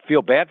up. I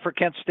feel bad for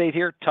Kent State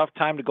here. Tough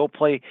time to go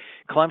play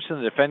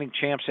Clemson, the defending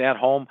champs, at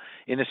home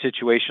in a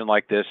situation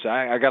like this.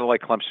 I got to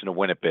like Clemson to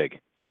win it big.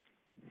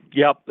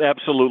 Yep,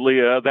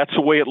 absolutely. That's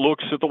the way it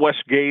looks at the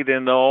Westgate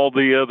and all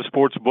the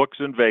sports books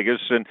in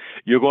Vegas, and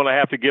you're going to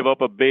have to give up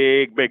a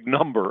big, big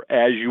number,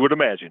 as you would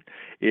imagine,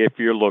 if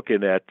you're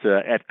looking at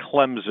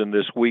Clemson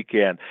this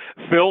weekend.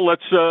 Phil,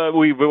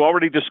 we've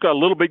already discussed a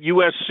little bit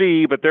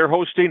USC, but they're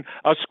hosting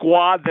a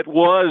squad that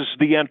was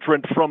the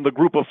entrant from the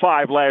Group of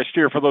 5 last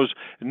year for those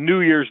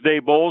New Year's Day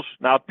Bowls.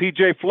 Now,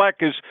 P.J.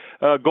 Fleck is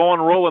going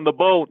rowing the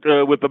boat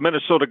with the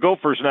Minnesota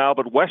Gophers now,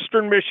 but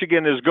Western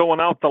Michigan is going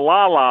out to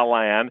La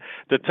Land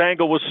to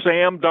tangle with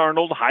Sam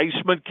Darnold,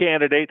 Heisman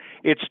candidate.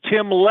 It's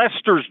Tim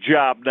Lester's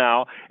job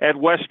now at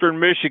Western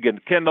Michigan.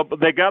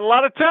 They got a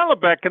lot of talent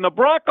back. Can the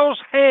Broncos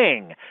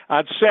hang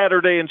on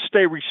Saturday and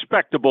stay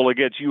respectable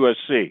against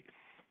USC?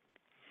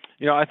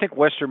 I think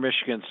Western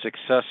Michigan's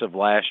success of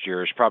last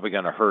year is probably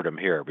going to hurt them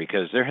here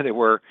because there they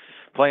were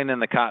playing in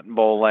the Cotton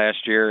Bowl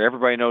last year.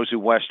 Everybody knows who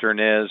Western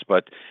is,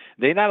 but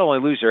they not only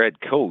lose their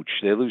head coach,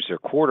 they lose their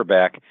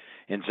quarterback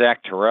in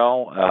Zach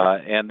Terrell.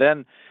 And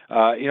then,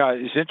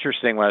 it's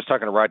interesting when I was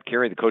talking to Rod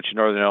Carey, the coach of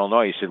Northern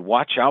Illinois, he said,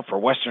 watch out for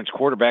Western's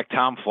quarterback,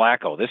 Tom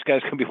Flacco. This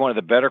guy's going to be one of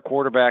the better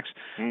quarterbacks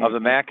of the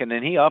MAC, and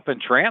then he up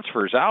and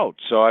transfers out.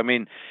 So,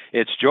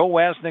 it's Joe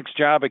Wasnick's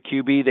job at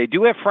QB. They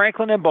do have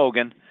Franklin and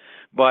Bogan,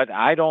 but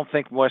I don't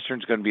think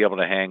Western's going to be able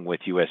to hang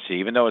with USC,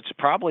 even though it's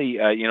probably,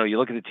 you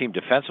look at the team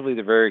defensively,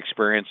 they're very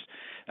experienced.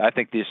 I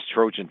think this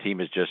Trojan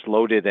team is just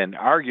loaded, and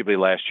arguably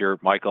last year,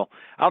 Michael,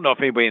 I don't know if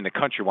anybody in the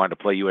country wanted to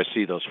play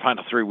USC those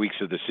final 3 weeks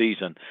of the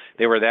season.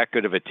 They were that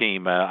good of a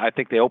team. I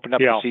think they opened up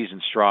the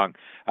season strong.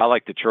 I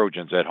like the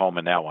Trojans at home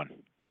in that one.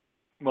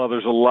 Well,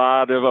 there's a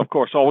lot of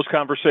course, always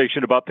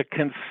conversation about the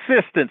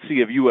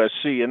consistency of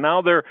USC, and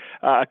now they're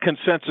a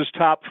consensus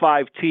top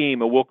 5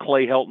 team, and will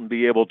Clay Helton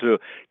be able to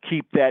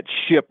keep that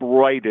ship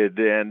righted?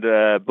 And,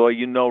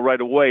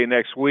 right away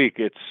next week,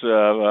 it's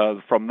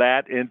from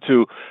that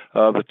into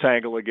the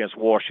tangle against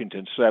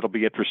Washington, so that'll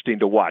be interesting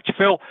to watch.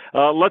 Phil,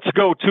 let's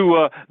go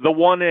to the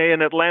one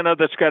in Atlanta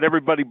that's got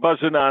everybody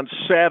buzzing on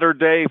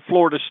Saturday.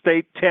 Florida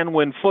State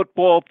 10-win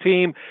football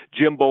team.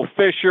 Jimbo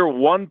Fisher,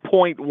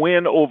 1-point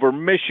win over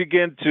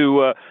Michigan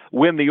to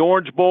win the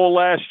Orange Bowl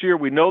last year.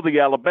 We know the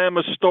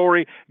Alabama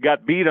story.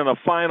 Got beat on a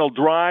final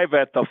drive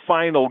at the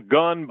final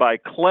gun by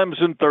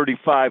Clemson,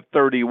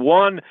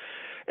 35-31.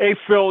 Hey,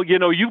 Phil,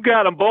 you've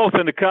got them both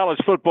in the college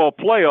football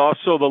playoffs,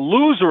 so the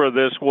loser of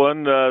this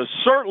one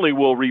certainly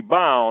will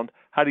rebound.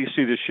 How do you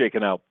see this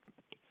shaking out?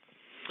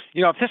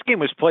 If this game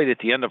was played at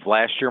the end of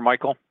last year,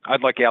 Michael,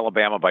 I'd like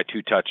Alabama by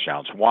 2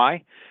 touchdowns.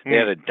 Why? They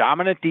had a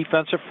dominant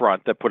defensive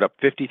front that put up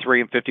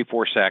 53 and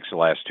 54 sacks the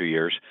last 2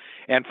 years,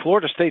 and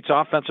Florida State's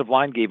offensive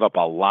line gave up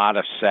a lot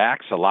of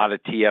sacks, a lot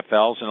of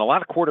TFLs, and a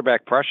lot of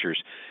quarterback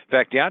pressures. In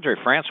fact,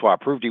 DeAndre Francois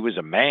proved he was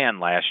a man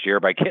last year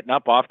by getting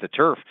up off the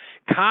turf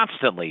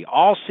constantly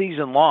all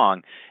season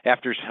long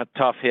after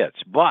tough hits.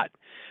 But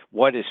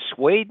what has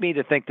swayed me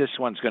to think this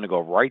one's going to go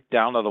right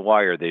down to the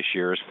wire this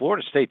year is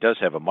Florida State does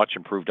have a much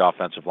improved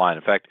offensive line.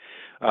 In fact,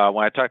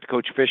 when I talked to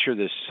Coach Fisher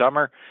this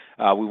summer,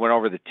 we went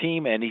over the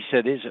team, and he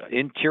said his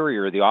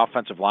interior, the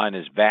offensive line,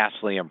 is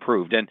vastly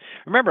improved. And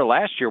remember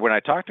last year when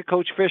I talked to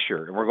Coach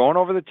Fisher, and we're going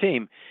over the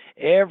team,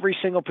 every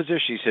single position,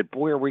 he said,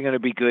 boy, are we going to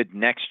be good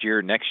next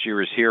year. Next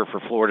year is here for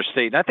Florida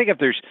State. And I think if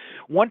there's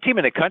one team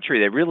in the country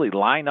that really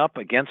line up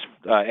against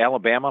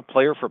Alabama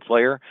player for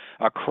player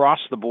across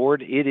the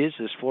board, it is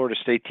this Florida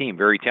State team,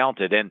 very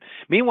talented. And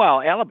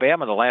meanwhile,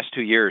 Alabama the last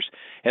 2 years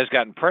has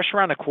gotten pressure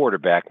on the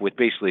quarterback with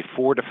basically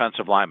 4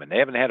 defensive linemen. They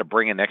haven't had to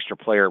bring an extra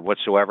player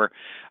whatsoever.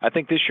 I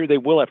think this year they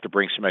will have to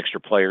bring some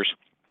extra players.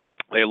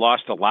 They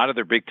lost a lot of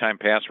their big-time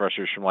pass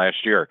rushers from last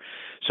year.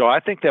 So I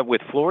think that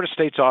with Florida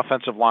State's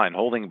offensive line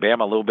holding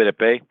Bama a little bit at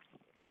bay,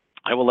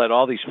 I will let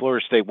all these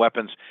Florida State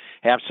weapons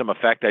have some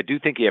effect. I do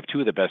think you have 2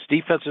 of the best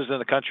defenses in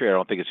the country. I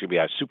don't think it's going to be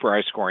a super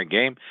high-scoring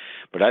game,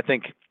 but I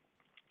think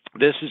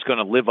this is going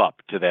to live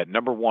up to that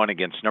number 1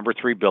 against number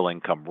 3 billing,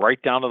 come right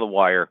down to the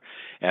wire.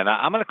 And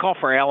I'm going to call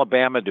for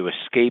Alabama to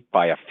escape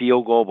by a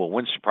field goal, but it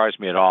wouldn't surprise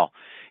me at all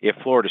if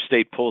Florida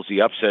State pulls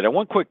the upset. And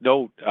one quick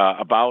note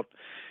about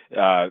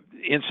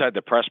inside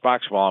the press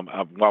box while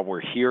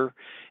we're here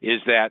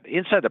is that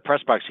inside the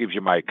press box gives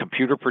you my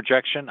computer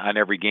projection on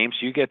every game.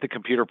 So you get the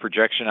computer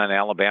projection on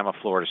Alabama,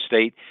 Florida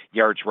State,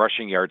 yards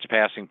rushing, yards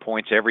passing,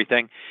 points,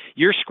 everything.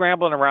 You're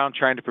scrambling around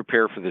trying to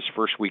prepare for this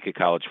first week of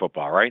college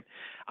football, right?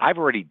 I've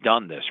already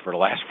done this for the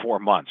last 4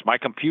 months. My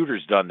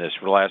computer's done this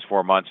for the last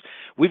 4 months.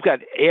 We've got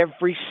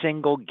every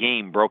single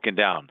game broken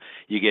down.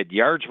 You get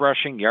yards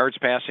rushing, yards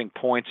passing,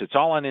 points. It's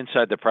all on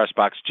Inside the Press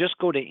Box. Just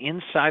go to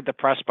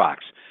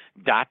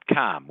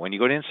InsideThePressBox.com. When you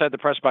go to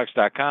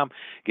InsideThePressBox.com,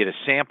 get a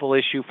sample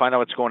issue, find out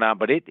what's going on.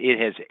 But it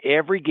has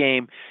every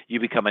game. You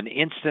become an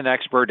instant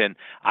expert. And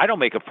I don't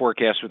make a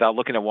forecast without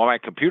looking at my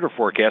computer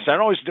forecast. I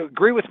don't always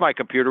agree with my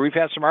computer. We've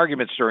had some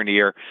arguments during the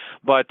year.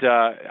 But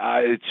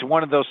it's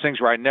one of those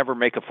things where I never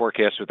make a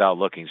forecast without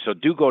looking. So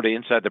do go to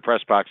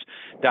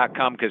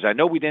InsideThePressBox.com because I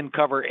know we didn't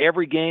cover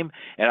every game,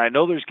 and I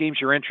know there's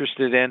games you're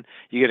interested in.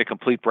 You get a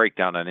complete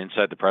breakdown on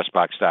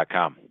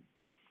InsideThePressBox.com.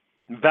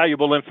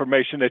 Valuable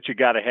information that you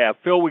got to have.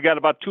 Phil, we got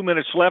about 2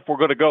 minutes left. We're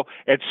going to go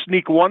and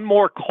sneak one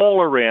more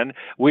caller in.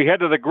 We head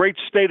to the great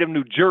state of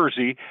New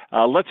Jersey.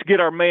 Let's get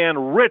our man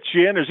Rich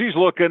in as he's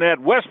looking at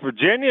West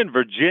Virginia and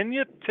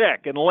Virginia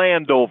Tech and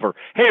Landover.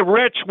 Hey,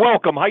 Rich,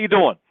 welcome. How you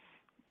doing?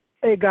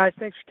 Hey, guys.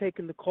 Thanks for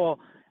taking the call.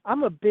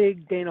 I'm a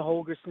big Dana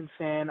Holgorsen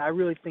fan. I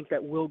really think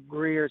that Will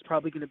Grier is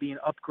probably going to be an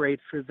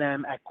upgrade for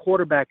them at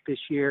quarterback this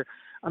year.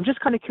 I'm just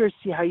kind of curious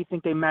to see how you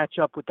think they match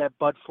up with that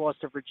Bud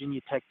Foster Virginia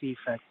Tech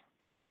defense.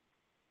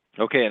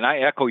 Okay, and I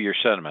echo your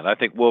sentiment. I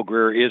think Will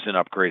Grier is an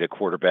upgrade at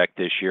quarterback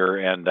this year,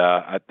 and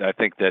I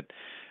think that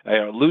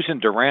Losing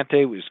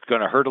Durante was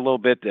going to hurt a little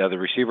bit, the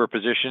receiver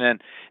position.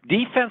 And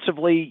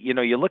defensively,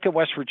 you look at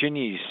West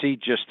Virginia, you see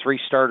just 3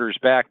 starters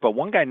back, but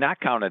one guy not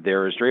counted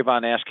there is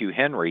Drayvon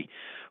Askew-Henry,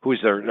 who's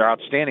their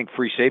outstanding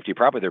free safety,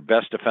 probably their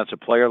best defensive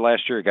player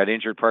last year. He got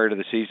injured prior to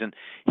the season.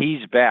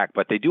 He's back,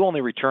 but they do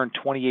only return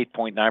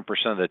 28.9%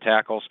 of the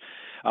tackles.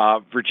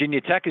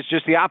 Virginia Tech is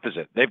just the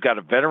opposite. They've got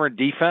a veteran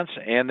defense,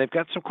 and they've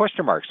got some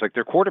question marks. Like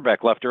their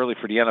quarterback left early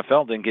for the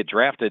NFL, didn't get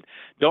drafted.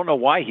 Don't know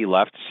why he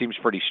left. Seems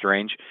pretty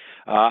strange.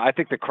 I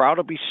think the crowd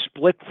will be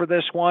split for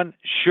this one.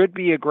 Should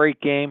be a great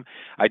game.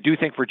 I do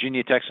think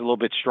Virginia Tech's a little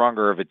bit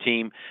stronger of a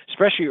team,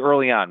 especially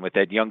early on with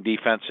that young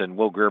defense and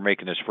Will Grier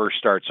making his first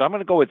start. So I'm going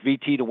to go with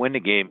VT to win the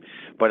game,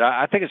 but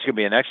I think it's going to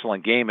be an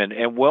excellent game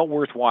and well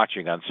worth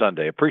watching on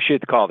Sunday.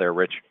 Appreciate the call there,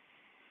 Rich.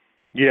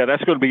 Yeah,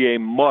 that's going to be a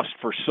must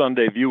for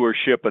Sunday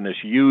viewership in this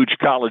huge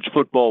college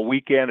football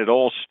weekend. It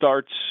all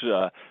starts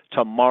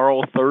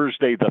tomorrow,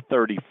 Thursday the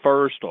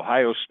 31st,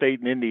 Ohio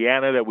State and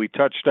Indiana that we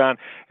touched on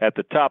at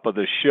the top of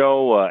the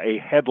show, a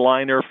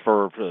headliner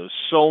for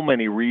so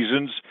many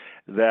reasons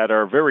that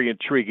are very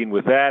intriguing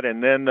with that.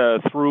 And then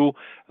through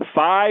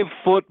 5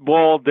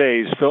 football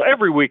days. Phil,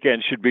 every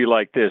weekend should be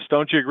like this.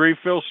 Don't you agree,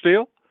 Phil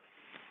Steele?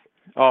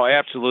 Oh,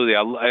 absolutely.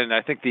 And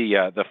I think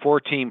the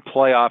 4-team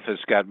playoff has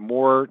got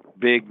more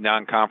big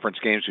non-conference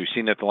games. We've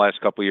seen it the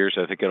last couple of years.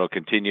 I think it'll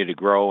continue to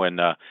grow. And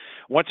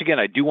once again,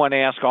 I do want to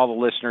ask all the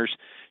listeners,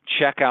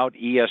 check out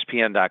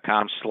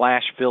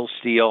ESPN.com/Phil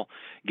Steele.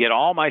 Get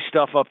all my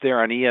stuff up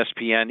there on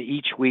ESPN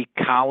each week,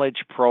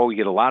 college, pro. You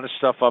get a lot of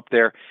stuff up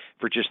there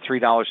for just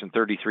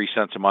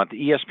 $3.33 a month.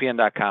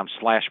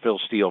 ESPN.com/Phil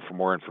Steele for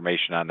more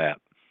information on that.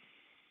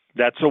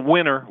 That's a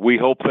winner. We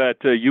hope that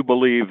you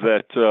believe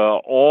that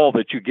all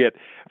that you get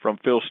from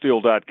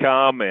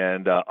PhilSteele.com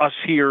and us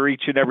here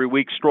each and every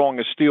week, Strong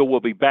as Steel, will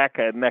be back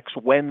next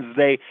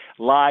Wednesday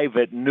live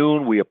at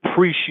noon. We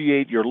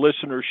appreciate your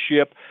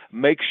listenership.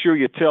 Make sure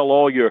you tell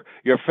all your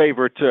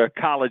favorite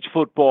college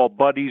football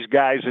buddies,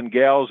 guys and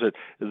gals, that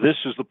this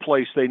is the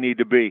place they need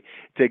to be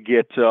to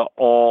get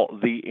all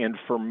the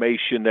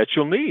information that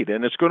you'll need.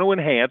 And it's going to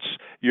enhance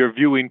your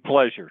viewing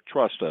pleasure,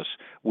 trust us,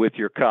 with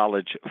your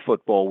college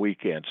football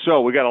weekend.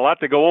 So we got a lot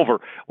to go over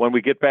when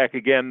we get back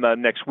again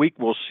next week.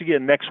 We'll see you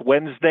next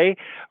Wednesday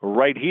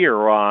right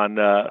here on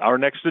our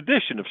next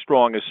edition of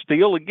Strong as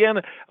Steel.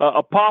 Again,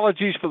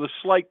 apologies for the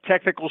slight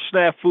technical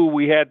snafu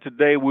we had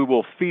today. We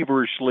will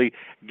feverishly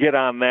get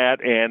on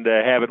that and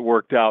have it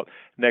worked out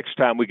next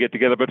time we get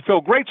together. But,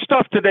 Phil, great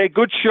stuff today.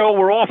 Good show.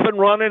 We're off and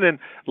running, and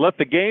let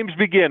the games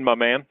begin, my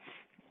man.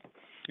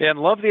 And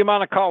love the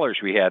amount of callers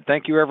we had.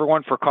 Thank you,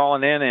 everyone, for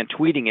calling in and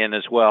tweeting in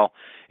as well.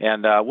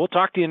 And we'll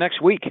talk to you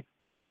next week.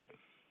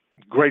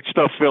 Great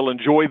stuff, Phil.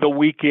 Enjoy the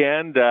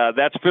weekend.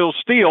 That's Phil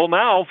Steele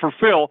now for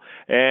Phil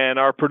and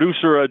our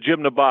producer, Jim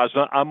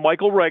Nabazna. I'm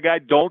Michael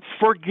Reghi. Don't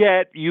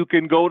forget, you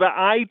can go to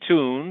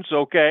iTunes,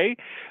 okay?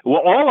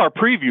 Well, all our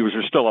previews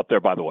are still up there,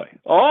 by the way.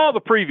 All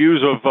the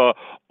previews of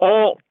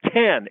all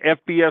 10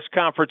 FBS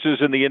conferences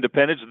in the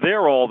independents,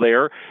 they're all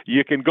there.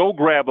 You can go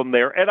grab them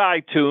there at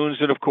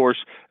iTunes. And, of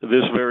course,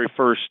 this very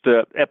first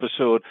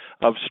episode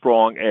of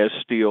Strong as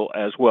Steel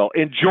as well.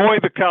 Enjoy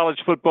the college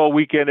football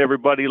weekend,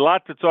 everybody. A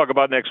lot to talk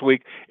about next week.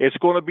 It's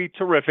going to be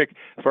terrific.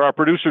 For our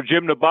producer,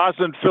 Jim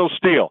Nabazna and Phil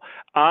Steele,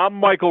 I'm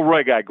Michael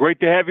Reghi.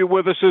 Great to have you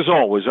with us, as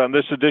always, on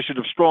this edition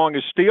of Strong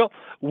as Steel.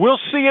 We'll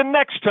see you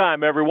next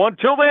time, everyone.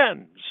 Till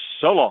then,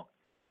 so long.